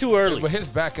backup, it's too early. But his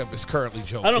backup is currently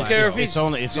Joe Flacco. I don't care if it's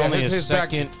only his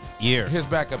second year. His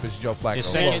backup is Joe Flacco. His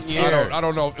second year. I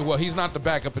don't know. Well, he's not the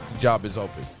backup if the job is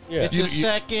open. Yeah. It's his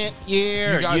second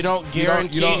year. You don't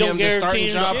guarantee him the starting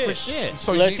job for shit.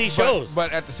 So unless he shows.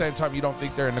 But at the same time, you don't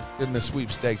think they're in the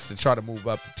sweepstakes to try to move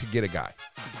up to get a guy?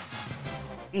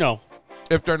 No.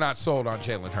 If they're not sold on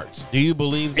Jalen Hurts. Do you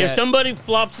believe that? If somebody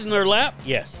flops in their lap,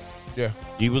 yes. Yeah.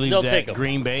 Do you believe that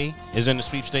Green Bay is in the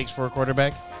sweepstakes for a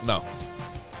quarterback? No.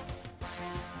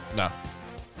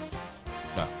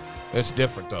 It's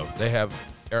different, though. They have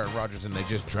Aaron Rodgers, and they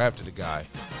just drafted a guy.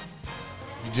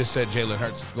 You just said Jalen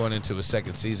Hurts is going into his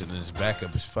second season, and his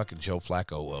backup is fucking Joe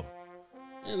Flacco. Well,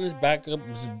 and his backup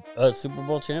is a Super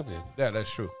Bowl champion. Yeah,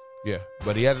 that's true. Yeah,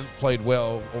 but he hasn't played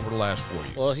well over the last 4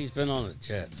 years. Well, he's been on the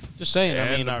Jets. Just saying.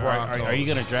 I mean, are you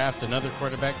going to draft another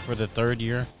quarterback for the third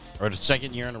year or the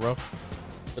second year in a row?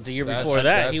 But the year before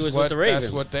that, he was with the Ravens.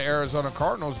 That's what the Arizona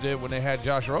Cardinals did when they had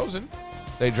Josh Rosen.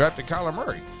 They drafted Kyler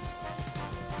Murray.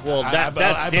 Well,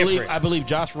 that's different. I believe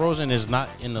Josh Rosen is not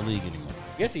in the league anymore.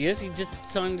 Yes, he is. He just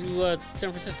signed to San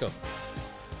Francisco.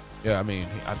 Yeah, I mean,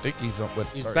 I think he's up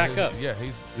with. He's back up. Yeah,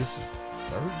 this is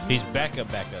third. He's back up.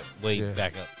 Wait,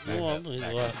 back up.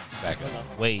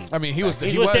 Wait. I mean, he was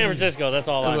San Francisco. That's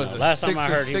all I know. Last time I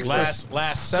heard, he was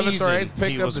last seventh season, or eighth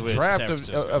pick of the draft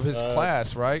of his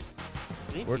class, right?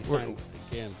 I think he signed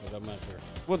again, but I'm not sure.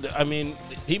 Well, I mean,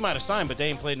 he might have signed, but they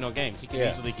ain't played no games. He can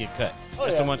easily get cut. Oh,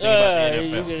 that's the one thing about the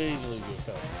NFL. You can easily get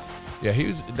cut. Yeah,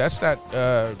 that's that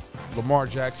Lamar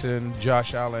Jackson,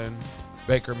 Josh Allen,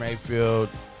 Baker Mayfield.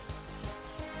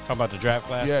 How about the draft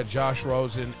class? Yeah, Josh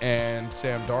Rosen and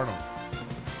Sam Darnold.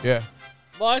 Yeah.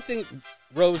 Well, I think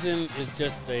Rosen is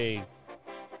just a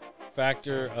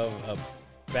factor of a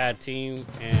bad team,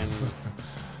 and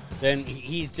then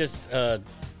he's just a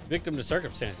victim to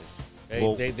circumstances.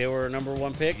 They were a number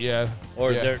one pick. Yeah.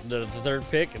 Or they're the third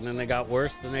pick, and then they got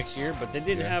worse the next year, but they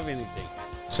didn't have anything.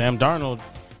 Sam Darnold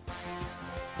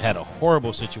had a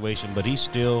horrible situation, but he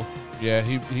still... Yeah,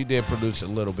 he did produce a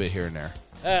little bit here and there.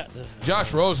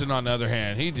 Josh Rosen, on the other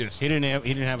hand, he didn't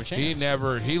have a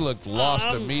chance. He looked lost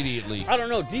immediately. I don't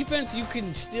know. Defense, you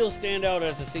can still stand out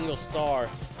as a single star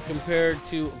compared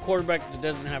to a quarterback that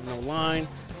doesn't have no line,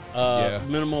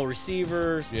 minimal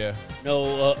receivers,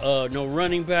 no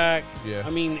running back. Yeah. I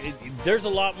mean, there's a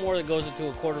lot more that goes into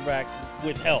a quarterback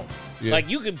with help. Yeah. Like,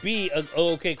 you could be an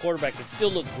okay quarterback and still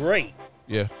look great.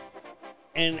 Yeah.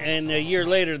 And a year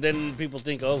later, then people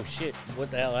think, oh shit,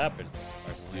 what the hell happened?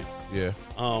 Yeah.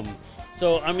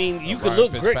 So I mean, you could Ryan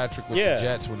look Fitzpatrick great. with the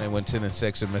Jets when they went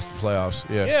 10-6 and missed the playoffs.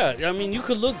 Yeah. Yeah. I mean, you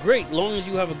could look great as long as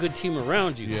you have a good team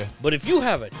around you. Yeah. But if you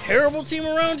have a terrible team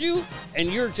around you and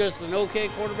you're just an okay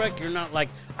quarterback, you're not like,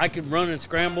 I could run and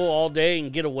scramble all day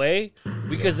and get away,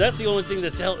 because that's the only thing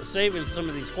that's saving some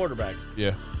of these quarterbacks.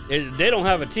 Yeah. They don't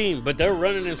have a team, but they're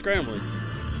running and scrambling.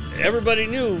 Everybody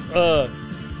knew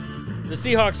the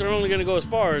Seahawks are only going to go as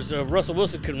far as Russell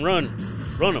Wilson can run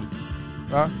them.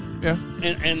 Yeah.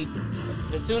 And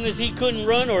as soon as he couldn't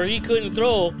run or he couldn't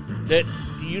throw, that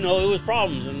it was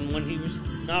problems. And when he was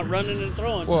not running and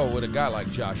throwing, Well, with a guy like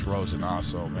Josh Rosen,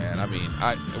 also, man. I mean,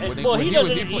 I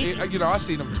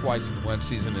seen him twice in one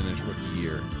season in his rookie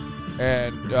year,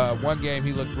 and one game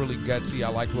he looked really gutsy. I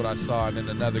liked what I saw, and in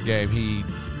another game he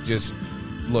just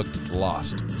looked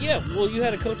lost. Yeah, well, you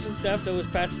had a coaching staff that was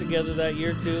patched together that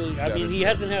year too. I mean, he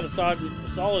hasn't had a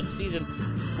solid season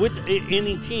with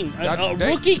any team. A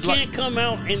rookie can't come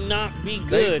out and not be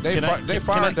good. Can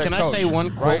I say one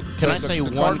quote? Can I say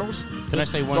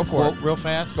one quote real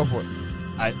fast? Go for it.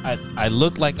 I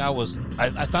looked like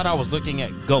I thought I was looking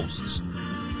at ghosts.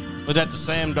 Was that the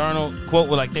Sam Darnold quote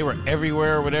where like they were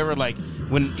everywhere or whatever? Like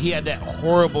when he had that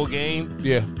horrible game,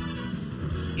 Yeah.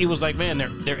 he was like, man,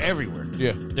 they're everywhere.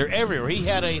 Yeah. They're everywhere. He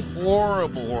had a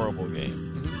horrible game.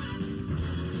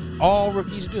 Mm-hmm. All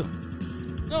rookies do.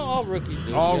 No, all rookies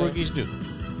do. Rookies do.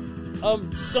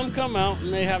 Some come out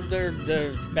and they have their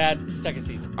bad second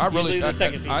season. I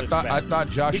thought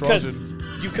Josh Rosen.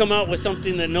 You come out with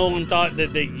something that no one thought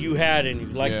that you had in you,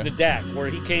 like the Dak, where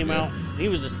he came out and he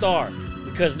was a star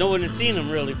because no one had seen him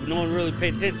really, but no one really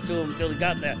paid attention to him until he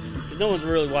got that. Because no one's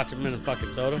really watching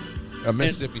Minnesota.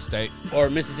 Mississippi State. Or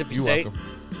Mississippi State.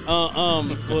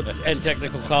 Welcome. And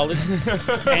technical college.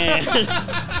 And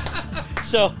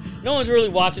so no one's really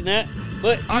watching that.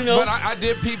 But I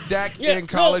did peep Dak in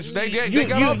college. No, they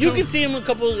you can see him in a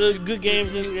couple of good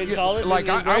games in college. Like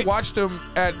I watched him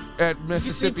at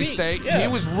Mississippi State. Yeah. He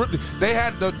was. They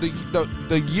had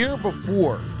the year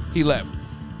before he left.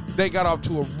 They got off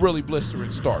to a really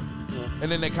blistering start, and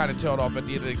then they kind of tailed off at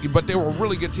the end of the year. But they were a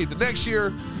really good team. The next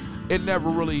year, it never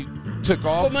really took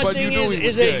off. But my thing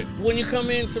is good. when you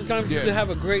come in, sometimes you have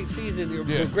a great season,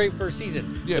 a great first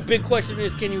season. Yeah. The big question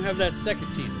is, can you have that second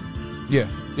season?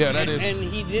 Yeah, that is. And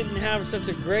he didn't have such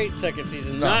a great second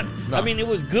season. No. I mean, it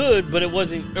was good, but it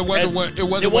wasn't. It wasn't what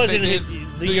they did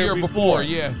the year before.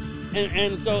 Yeah.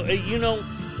 And so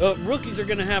rookies are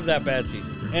going to have that bad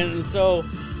season, and so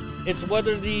it's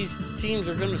whether these teams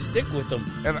are going to stick with them.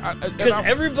 Because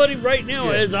everybody right now,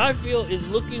 as I feel, is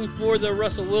looking for their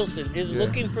Russell Wilson, is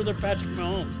looking for their Patrick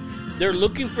Mahomes. They're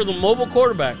looking for the mobile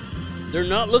quarterbacks. They're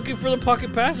not looking for the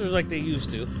pocket passers like they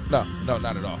used to. No,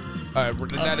 not at all.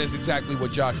 That is exactly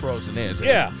what Josh Rosen is.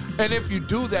 Yeah. And if you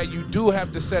do that, you do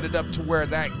have to set it up to where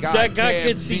that guy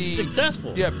can be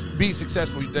successful. Yeah, be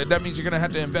successful. That means you're going to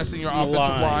have to invest in your offensive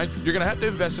line. You're going to have to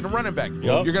invest in a running back.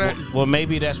 Yep. You're gonna. Well,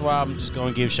 maybe that's why I'm just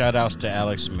going to give shout-outs to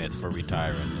Alex Smith for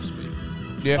retiring this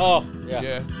week. Yeah. Oh,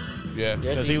 yeah. Yeah.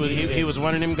 Because he was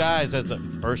one of them guys as the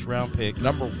first-round pick.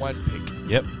 Number 1 pick.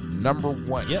 Yep. Number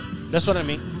 1. Yep. That's what I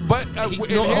mean. But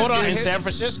hold on. In San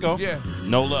Francisco,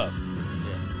 no love.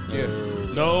 Yeah.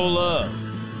 No love.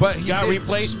 But he got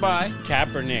replaced by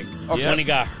Kaepernick when he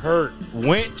got hurt.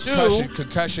 Went to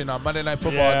concussion on Monday Night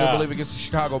Football, I do believe, against the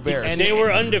Chicago Bears. And they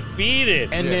were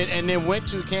undefeated. And then went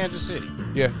to Kansas City.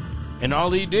 Yeah. And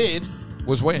all he did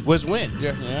was win.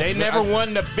 Yeah. They never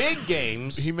won the big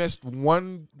games. He missed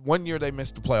one year. They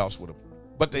missed the playoffs with him,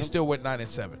 but they still went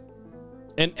 9-7.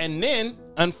 And then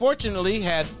unfortunately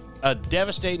had a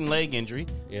devastating leg injury.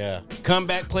 Yeah.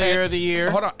 Comeback player of the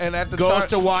year. Hold on. And at the goes time,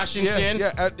 to Washington.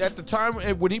 Yeah. At the time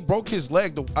when he broke his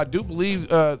leg, I do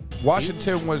believe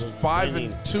Washington was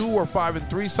 5-2 or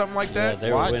 5-3, something like that. Yeah,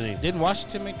 they were winning. Didn't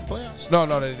Washington make the playoffs? No,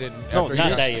 they didn't. No,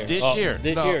 not that year. This year.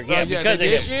 This year. Yeah, because of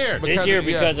this him. year. This year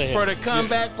because of him. For the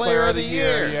comeback player of the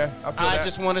year. Yeah. I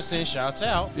just want to send shouts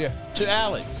out to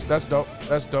Alex. That's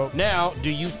dope. Now,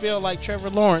 do you feel like Trevor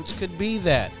Lawrence could be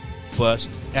that bust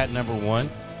at number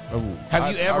 1?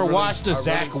 Have you ever watched a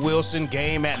Zach Wilson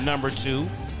game at number 2?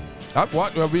 I've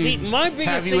watched. See, my biggest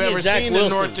have thing you ever is Zach seen Wilson.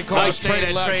 the North Dakota State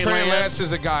at Trey Lance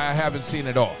is a guy I haven't seen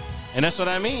at all. And that's what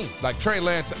I mean. Like, Trey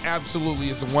Lance absolutely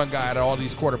is the one guy out of all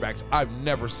these quarterbacks I've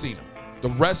never seen him. The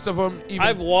rest of them, even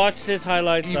I've watched his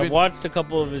highlights. I've watched a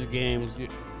couple of his games.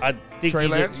 I think Trey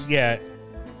Lance? I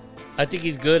think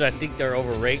he's good. I think they're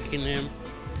overrating him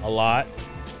a lot.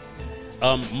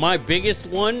 My biggest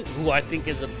one, who I think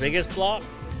is the biggest flop,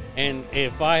 and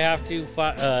if I have to,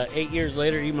 8 years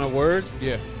later, eat my words.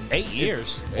 Yeah. 8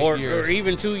 years. Or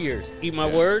even 2 years, eat my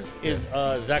words, is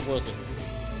Zach Wilson.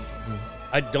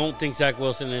 I don't think Zach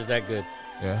Wilson is that good.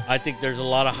 Yeah. I think there's a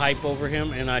lot of hype over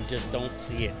him, and I just don't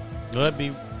see it. Well, that'd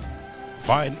be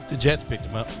fine if the Jets picked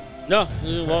him up. No,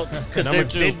 well, because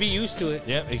they'd be used to it.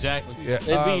 Yeah, exactly. Yeah.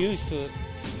 They'd be used to it.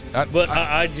 But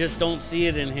I just don't see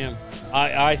it in him.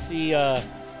 I see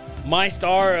my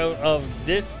star of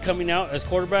this coming out as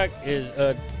quarterback is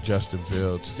Justin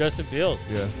Fields.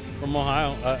 Yeah, from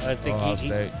Ohio. I think Ohio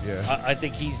State. I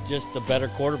think he's just the better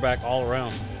quarterback all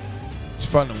around. It's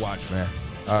fun to watch, man.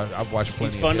 I've watched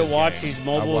plenty. He's fun of to his watch. games. He's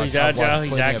mobile. I've He's watched agile.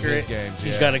 He's plenty of his accurate. games,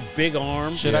 He's yeah. got a big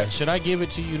arm. Should I give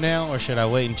it to you now, or should I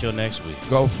wait until next week?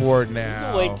 Go for it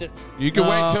now. You can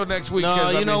wait till next week. No,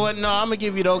 you know what? No, I'm gonna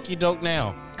give you the okie doke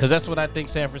now, because that's what I think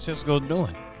San Francisco's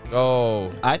doing.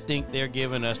 Oh. I think they're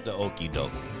giving us the okie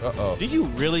doke. Uh-oh. Do you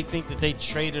really think that they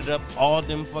traded up all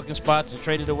them fucking spots and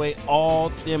traded away all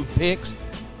them picks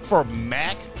for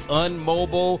Mac,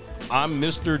 unmobile? I'm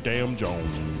Mr. Damn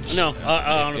Jones. No,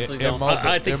 I honestly don't.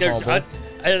 I think they're.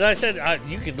 As I said,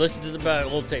 you could listen to the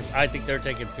old tape. I think they're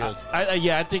taking Fields.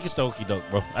 I think it's the okie doke,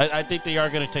 bro. I think they are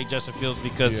going to take Justin Fields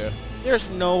because Yeah. there's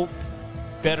no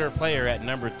better player at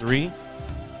number 3.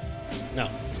 No,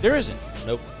 There isn't.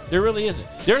 nope. There really isn't.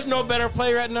 There's no better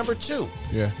player at number 2.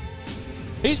 Yeah.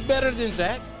 He's better than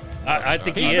Zach. I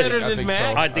think He's he is. better than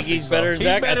Mac. I think he's so. better than He's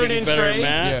Zach. better I think he's than better Trey. than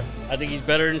Matt. Yeah. I think he's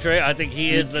better than Trey. I think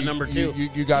he is the number 2.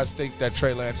 You guys think that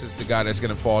Trey Lance is the guy that's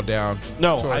going to fall down?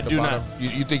 No, toward I the do bottom? not.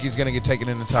 You think he's going to get taken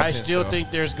in the top 10? I still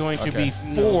think there's going to Okay.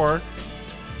 be 4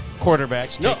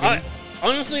 quarterbacks No, taken.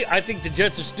 honestly, I think the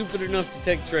Jets are stupid enough to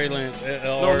take Trey Lance.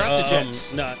 No, not the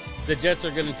Jets. No, the Jets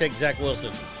are going to take Zach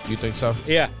Wilson. You think so?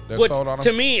 Yeah. They're Which, sold on him?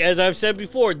 to me, as I've said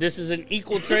before, this is an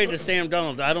equal trade to Sam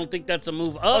Darnold. I don't think that's a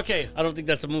move up. Okay. I don't think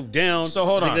that's a move down. So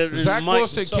hold I think on. that Zach might-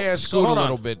 Wilson can scoot hold a on.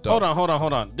 little bit, though. Hold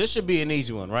on. This should be an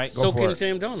easy one, right? So for can it.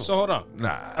 Sam Donald. So hold on.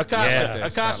 Nah. Acosta, Yeah.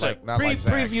 Acosta, Not like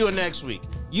Zach. preview it next week.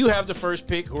 You have the first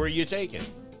pick. Who are you taking?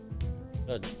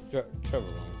 Trevor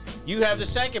Lawrence. You have the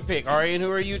second pick. Ari, and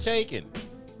who are you taking?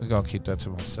 We're going to keep that to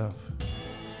myself.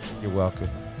 You're welcome.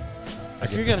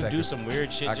 If you're going to do some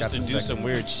weird shit I just got to the do second- some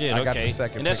weird shit, I got okay? the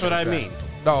second And that's pick what I of the mean. draft.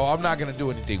 No, I'm not going to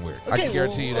do anything weird. I Okay, can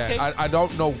guarantee you well, that. okay. I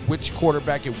don't know which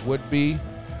quarterback it would be,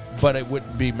 but it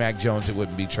wouldn't be Mac Jones. It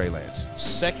wouldn't be Trey Lance.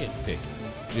 Second pick.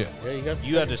 Yeah. Yeah, you got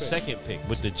You have the pick. second pick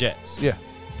with the Jets. Yeah.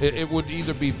 It would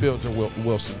either be Fields or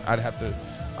Wilson. I'd have to.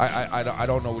 I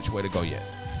don't know which way to go yet.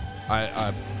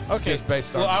 Okay. Just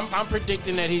based on. Well, I'm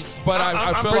predicting that he's. But I'm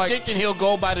I feel like- predicting he'll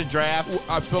go by the draft.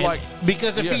 I feel And- like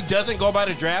because if yeah. he doesn't go by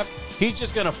the draft, he's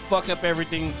just gonna fuck up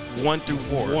everything 1 through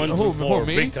 4. Who,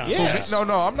 me? big time. Yeah. Who, me?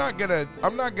 No, I'm not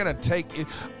gonna take it.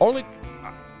 Only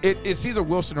it's either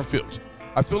Wilson or Fields.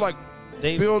 I feel like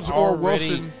They've Fields or already-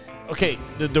 Wilson. Okay,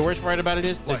 the worst part about it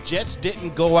is the Like- Jets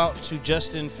didn't go out to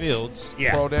Justin Fields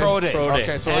Yeah. Pro day. Pro day.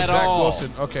 Okay, so it's At Zach all.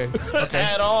 Wilson. Okay. Okay.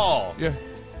 at all. Yeah.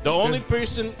 The only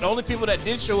people that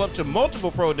did show up to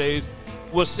multiple pro days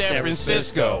was San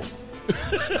Francisco.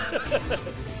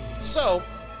 So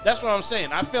that's what I'm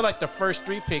saying. I feel like the first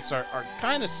 3 picks are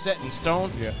kind of set in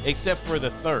stone, Yeah. except for the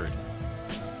third.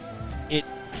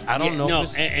 I don't know. No, if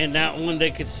it's, and that one they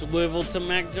could swivel to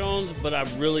Mac Jones, but I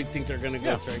really think they're going to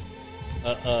go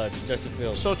Yeah. Justin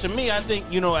Fields. so to me, I think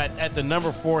at the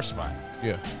number 4 spot.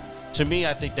 Yeah. To me,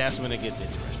 I think that's when it gets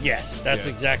interesting. Yes, that's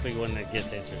Yeah. exactly when it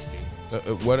gets interesting.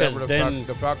 Whatever then-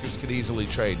 the Falcons could easily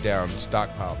trade down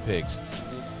stockpile picks.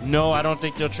 No, I don't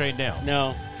think they'll trade down.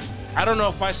 No, I don't know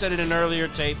if I said it in an earlier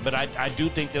tape, but I do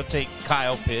think they'll take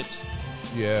Kyle Pitts.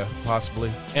 Yeah, possibly.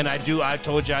 And I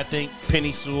told you, I think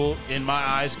Penny Sewell, in my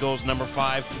eyes, goes number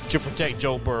 5 to protect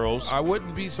Joe Burrows. I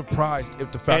wouldn't be surprised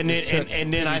if the And Falcons then, took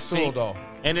and then I Sewell, think, though.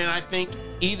 and then I think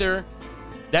either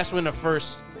that's when the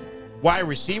first wide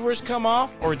receivers come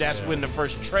off, or that's when the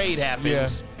first trade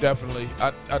happens. Yeah, definitely.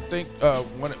 I think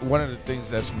one of the things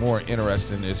that's more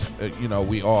interesting is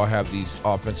we all have these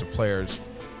offensive players.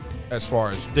 As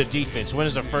far as The defense. When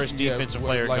does the first defensive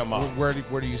player come off? Where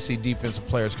do you see defensive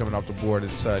players coming off the board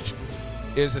and such?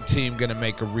 Is a team going to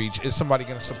make a reach? Is somebody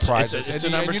going to surprise us? It's a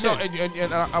And number 10.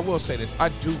 and I will say this: I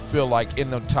do feel like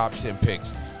in the top 10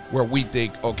 picks, where we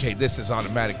think, okay, this is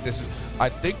automatic. I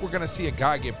think we're going to see a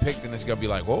guy get picked, and it's going to be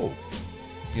like, whoa,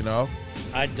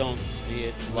 I don't see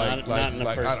it. like not in the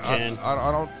first 10.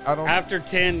 I don't. After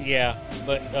 10, yeah,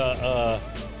 but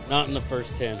not in the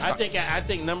first 10. I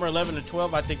think number 11 to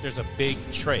 12, I think there's a big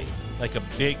trade. Like a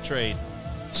big trade.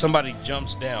 Somebody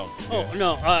jumps down. Oh,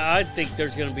 no, I think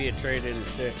there's going to be a trade in the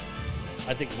 6th.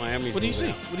 I think Miami's What do you see?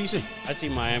 moving out. What do you see? I see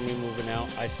Miami moving out.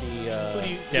 I see Who do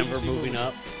you Denver see moving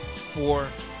up. For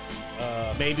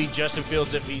maybe Justin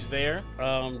Fields if he's there.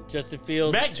 Justin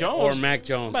Fields Mac Jones. or Mac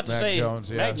Jones. I'm about to Mac say Jones,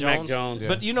 yeah. Mac Jones. Mac Jones.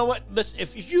 But you know what? Listen,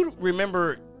 if you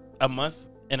remember a month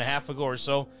and a half ago or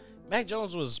so, Mac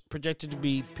Jones was projected to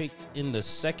be picked in the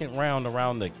 2nd round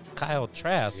around the Kyle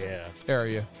Trask Yeah.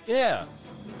 area. Yeah.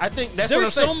 I think that's There's what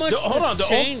I'm saying. so much Hold on. that's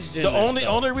changed in the this, only though.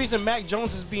 only reason Mac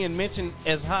Jones is being mentioned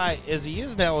as high as he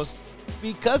is now is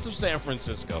because of San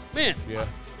Francisco. Man, Yeah.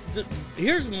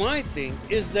 here's my thing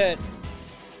is that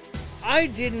I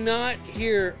did not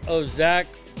hear of Zach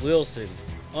Wilson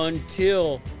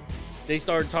until they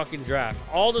started talking draft.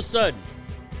 All of a sudden,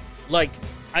 like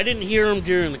I didn't hear him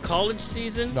during the college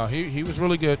season. No, he was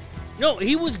really good. No,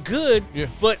 he was good, Yeah.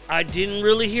 but I didn't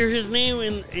really hear his name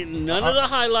in none of the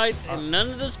highlights and none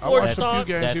of the sports watched a few talk.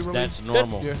 games. That's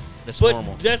normal. Yeah. That's But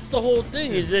normal. that's the whole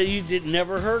thing is that you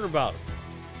never heard about him.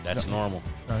 That's normal.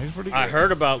 No, he's pretty good. I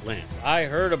heard about Lance. I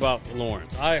heard about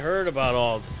Lawrence. I heard about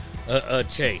all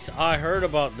Chase. I heard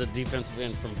about the defensive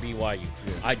end from BYU.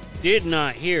 Yeah. I did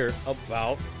not hear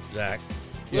about Zach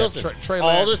Yeah, Wilson. Trey all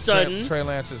Lance, of a sudden, Trey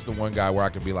Lance is the one guy where I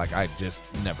could be like, I just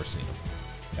never seen him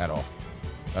at all.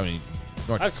 I mean,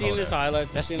 North I've seen Dakota. his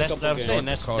highlights. I've seen a That's couple what I'm games. saying.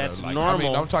 North Dakota, That's like, normal. I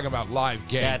mean, I'm talking about live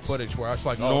game That's footage where I was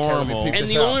like, oh, okay, let me normal. peep And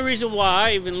this the out. only reason why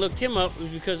I even looked him up was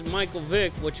because Michael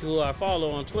Vick, who I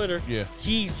follow on Twitter, Yeah.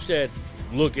 he said,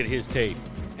 look at his tape.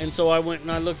 And so I went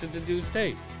and I looked at the dude's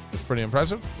tape. It's pretty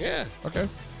impressive. Yeah. Okay.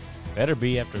 Better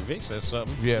be after Vic says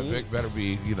something. Yeah, Vic better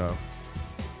be,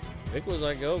 Vic was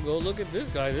like, oh, go look at this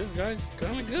guy. This guy's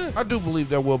kind of good. I do believe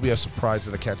there will be a surprise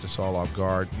that'll catch us all off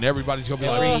guard. And everybody's going to be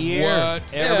Every like, year. what?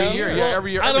 Every Every year. year. Yeah, Well,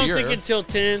 every year. I Every don't year. think until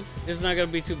 10, it's not going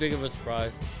to be too big of a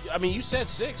surprise. I mean, you said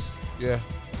 6. Yeah.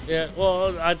 Yeah,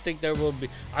 well, I think there will be.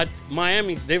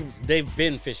 Miami, they've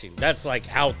been fishing. That's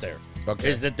like out there. Okay.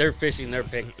 Is that they're fishing their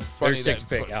pick, their Funny sixth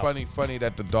that, pick out. funny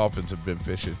that the Dolphins have been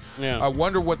fishing. Yeah. I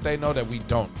wonder what they know that we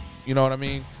don't. You know what I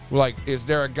mean? Like, is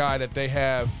there a guy that they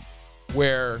have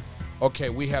where, okay,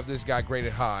 we have this guy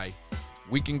graded high.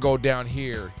 We can go down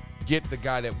here, get the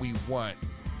guy that we want,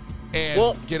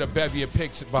 and get a bevy of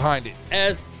picks behind it.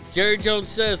 As Jerry Jones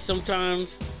says,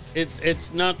 sometimes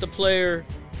it's not the player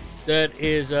that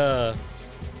is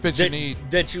Fit you need.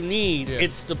 that you need. Yeah.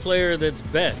 It's the player that's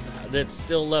best that's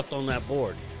still left on that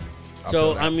board. I So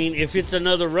feel that. I mean, if it's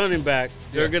another running back,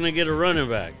 they're Yeah. gonna get a running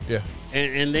back. Yeah.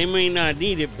 And they may not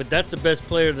need it, but that's the best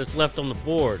player that's left on the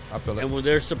board. I feel it. And when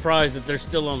they're surprised that they're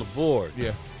still on the board.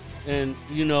 Yeah. And,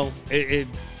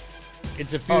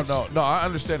 it's a Oh, future. no, I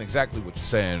understand exactly what you're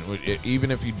saying.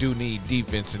 Even if you do need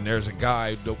defense and there's a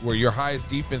guy where your highest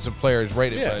defensive player is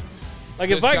rated, Yeah. but Like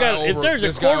this if I guy got, if over- there's a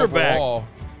this guy quarterback, overall-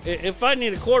 if I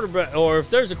need a quarterback, or if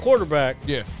there's a quarterback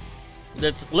Yeah.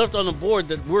 that's left on the board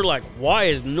that we're like, why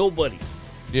is nobody?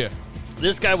 Yeah.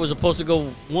 This guy was supposed to go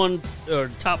one or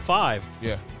top 5,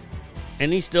 Yeah.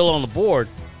 and he's still on the board.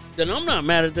 Then I'm not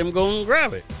mad at them going and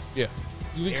grab it Yeah.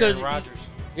 because Aaron Rodgers.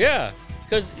 yeah,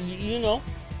 because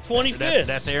 25th.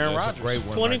 That's Aaron That's a Rodgers. great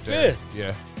one. 25th. Right there.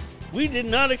 Yeah. We did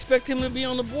not expect him to be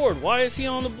on the board. Why is he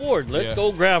on the board? Let's Yeah.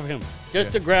 go grab him just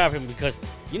Yeah. to grab him because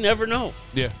you never know.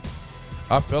 Yeah.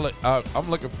 I feel it. I'm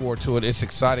looking forward to it. It's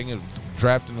exciting. It's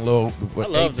drafting a little, I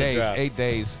love 8 the days. draft. 8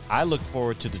 days. I look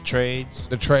forward to the trades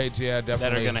The trades, yeah, definitely.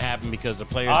 that are going to happen because the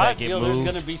players I that get feel there's moved.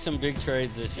 going to be some big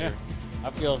trades this year.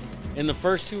 I feel in the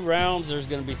first 2 rounds there's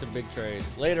going to be some big trades.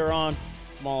 Later on,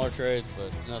 smaller trades,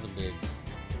 but nothing big.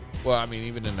 Well, I mean,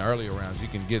 even in the earlier rounds, you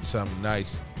can get something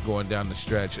nice going down the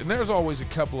stretch. And there's always a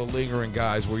couple of lingering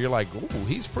guys where you're like, ooh,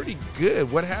 he's pretty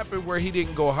good. What happened where he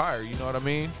didn't go higher? You know what I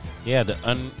mean? Yeah, the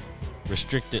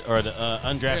unrestricted or the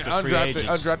undrafted free agents.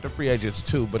 Undrafted free agents,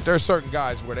 too. But there's certain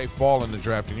guys where they fall in the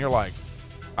draft, and you're like,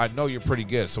 I know you're pretty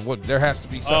good. So there has to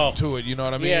be something to it. You know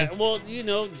what I mean? Yeah, well,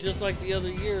 just like the other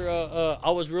year,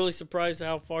 I was really surprised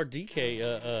how far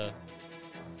DK.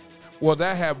 Well,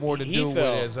 that had more to He do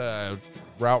fell. with his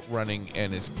route running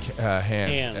and his hands.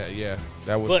 Hands. Yeah,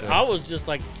 that was. But I was just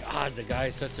like, God, the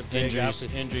guy's such a big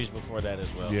Injuries before that as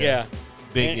well. Yeah.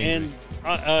 Big and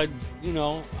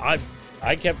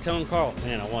I kept telling Carl,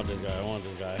 man, I want this guy. I want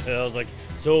this guy. I was like,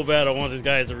 so bad, I want this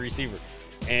guy as a receiver.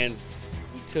 And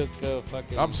we took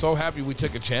fucking. I'm so happy we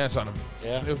took a chance on him.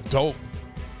 Yeah. It was dope.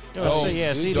 So,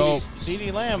 yeah, he's dope.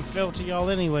 CD Lamb fell to y'all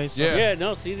anyway. So. Yeah. Yeah,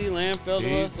 no, CD Lamb fell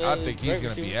to us. I think he's great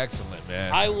going to be receiver. excellent,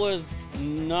 man. I was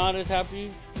not as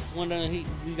happy when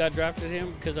we got drafted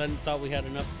him because I thought we had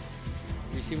enough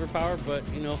receiver power, but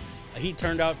he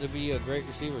turned out to be a great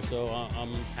receiver, so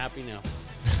I'm happy now.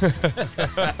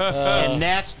 And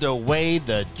that's the way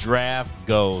the draft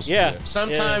goes. Yeah.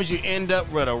 Sometimes you end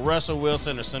up with a Russell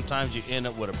Wilson, or sometimes you end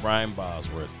up with a Brian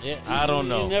Bosworth. Yeah, I don't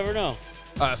know. You never know.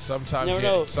 Sometimes, Never yeah,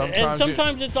 know. sometimes, And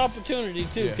sometimes it's opportunity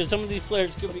too, Yeah. because some of these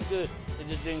players could be good. They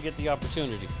just didn't get the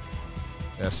opportunity.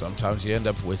 sometimes you end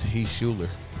up with Heath Schuler.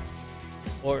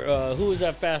 Or who was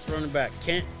that fast running back?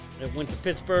 Kent that went to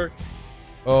Pittsburgh.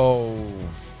 Oh,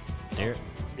 There.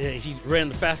 He ran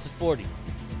the fastest 40.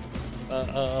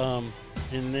 And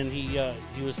then he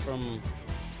was from,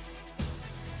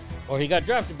 or he got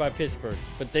drafted by Pittsburgh,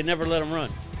 but they never let him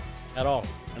run at all.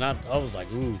 And I was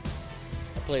like, ooh,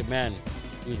 I played Madden.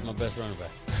 He was my best running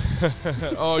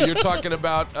back. oh, you're talking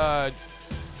about?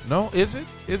 No, is it?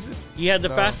 He had the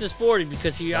No. fastest 40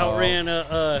 because he outran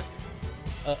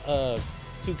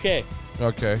 2K.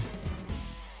 Okay.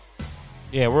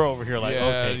 Yeah, we're over here like,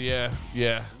 okay.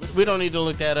 Yeah. We don't need to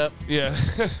look that up. Yeah.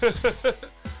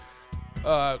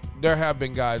 There have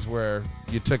been guys where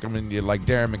you took him and you like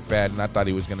Darren McFadden. I thought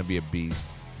he was going to be a beast.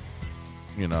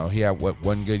 You know, he had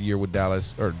one good year with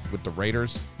Dallas or with the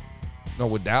Raiders. No,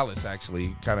 with Dallas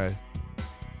actually. Kind of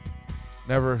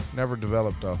never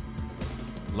developed though.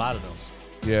 A lot of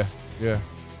those. Yeah.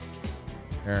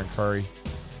 Aaron Curry.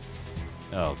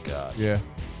 Oh God. Yeah.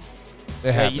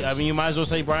 It happens. I mean, you might as well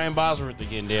say Brian Bosworth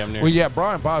again, damn near. Well, yeah,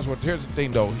 Brian Bosworth. Here's the thing,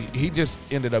 though. He just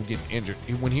ended up getting injured.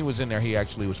 When he was in there, he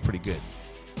actually was pretty good.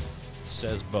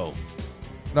 Says Bo.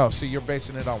 No, see, you're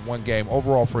basing it on one game.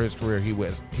 Overall, for his career, he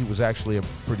was actually a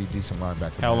pretty decent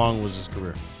linebacker. How long was his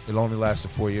career? It only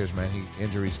lasted 4 years, man.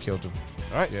 Injuries killed him.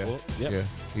 All right. Yeah. Well, yep.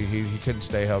 Yeah. He couldn't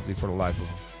stay healthy for the life of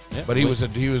him. Yep. But he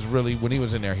was really, when he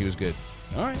was in there, he was good.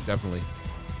 All right. Definitely.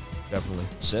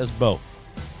 Says Bo.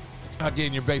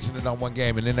 Again, you're basing it on one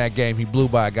game, and in that game, he blew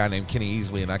by a guy named Kenny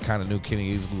Easley, and I kind of knew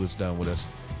Kenny Easley was done with us.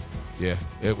 Yeah,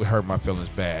 it hurt my feelings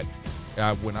bad.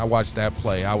 When I watched that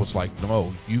play, I was like,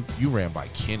 no, you ran by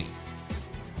Kenny.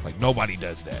 Like, nobody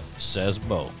does that. Says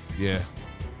Bo. Yeah.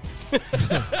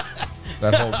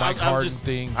 That whole Mike Harden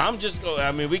thing. I'm just going.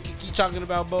 I mean, we can keep talking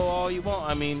about Bo all you want.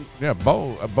 I mean, yeah,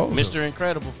 Bo, Mr.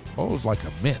 Incredible. Bo's like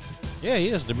a myth. Yeah, he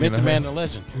is the myth, the man, the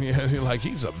legend. Yeah, like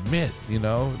he's a myth. You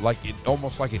know, like it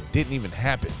almost like it didn't even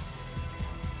happen.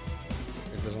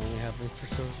 Is it only happening for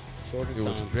so short a time? It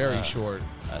was very short.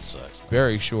 That sucks. Man.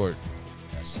 Very short.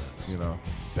 That sucks. You know,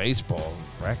 baseball,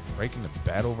 breaking the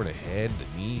bat over the head, the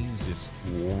knees, just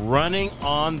running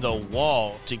on the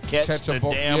wall to catch the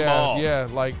damn ball. Yeah,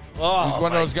 like Oh, he's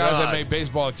one of those guys God. that made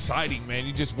baseball exciting, man.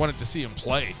 You just wanted to see him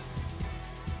play.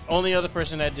 Only other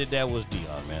person that did that was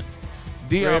Dion, man.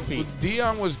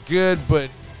 Dion was good, but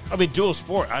I mean, dual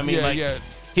sport. I mean,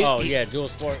 dual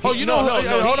sport. Oh, you know,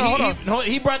 hold on.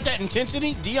 He brought that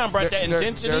intensity. Dion brought that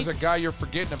intensity. There's a guy you're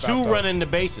forgetting about. To running the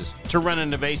bases.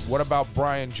 What about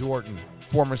Brian Jordan,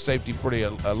 former safety for the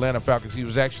Atlanta Falcons? He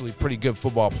was actually a pretty good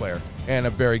football player and a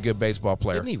very good baseball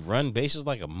player. Didn't he run bases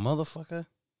like a motherfucker?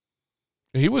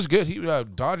 He was good. He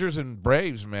Dodgers and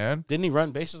Braves, man. Didn't he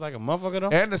run bases like a motherfucker though?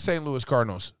 And the St. Louis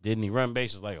Cardinals. Didn't he run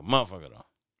bases like a motherfucker though?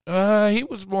 He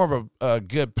was more of a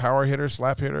good power hitter,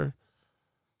 slap hitter,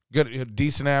 good,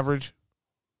 decent average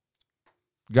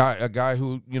guy. A guy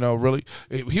who really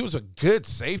he was a good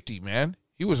safety, man.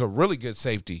 He was a really good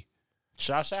safety.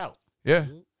 Shots out. Yeah,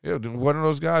 one of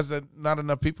those guys that not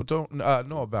enough people don't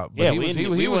know about. But yeah,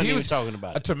 he was talking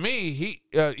about it. To me, he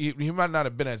might not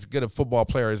have been as good a football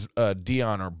player as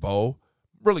Dion or Bo.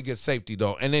 Really good safety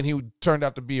though, and then he turned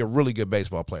out to be a really good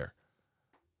baseball player.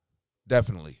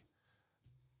 Definitely.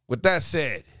 With that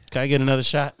said, can I get another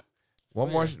shot? One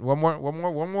more.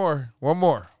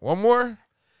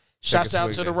 Shouts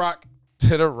out to The Rock.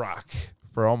 To The Rock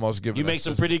for almost giving us. You make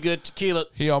some pretty good tequila.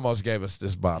 He almost gave us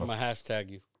this bottle. I'm going to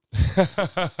hashtag you.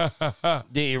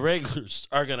 The Irregulars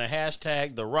are going to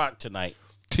hashtag The Rock tonight.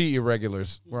 T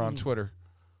Irregulars. We're on Twitter.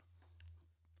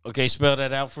 Okay, spell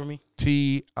that out for me.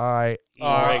 T-I.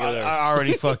 Irregulars. I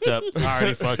already fucked up.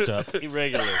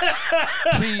 Irregulars.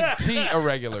 T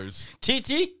Irregulars.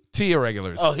 TT? T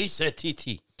Irregulars. Oh, he said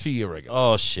TT. T Irregulars.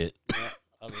 Oh, shit.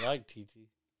 I like TT.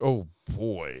 Oh,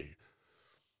 boy.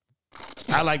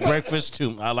 I like breakfast,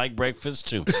 too.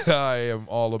 I am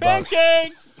all about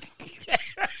Pancakes!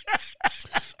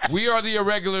 We are the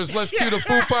Irregulars. Let's cue the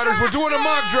Foo Fighters. We're doing a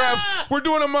mock draft. We're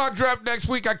doing a mock draft next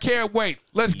week. I can't wait.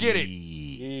 Let's get it.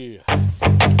 Yeah.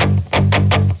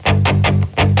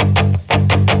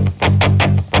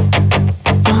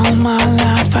 All my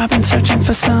life I've been searching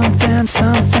for something.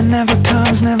 Something never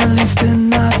comes, never leads to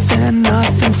nothing.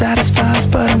 Nothing satisfies,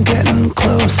 but I'm getting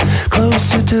closer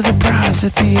to the prize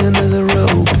at the end of the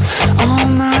rope. All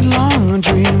night long I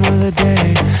dream of the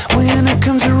day when it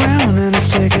comes around and it's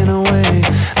taken away.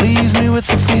 Leaves me with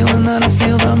the feeling that I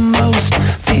feel the most.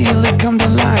 Feel it come to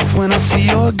life when I see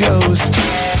your ghost.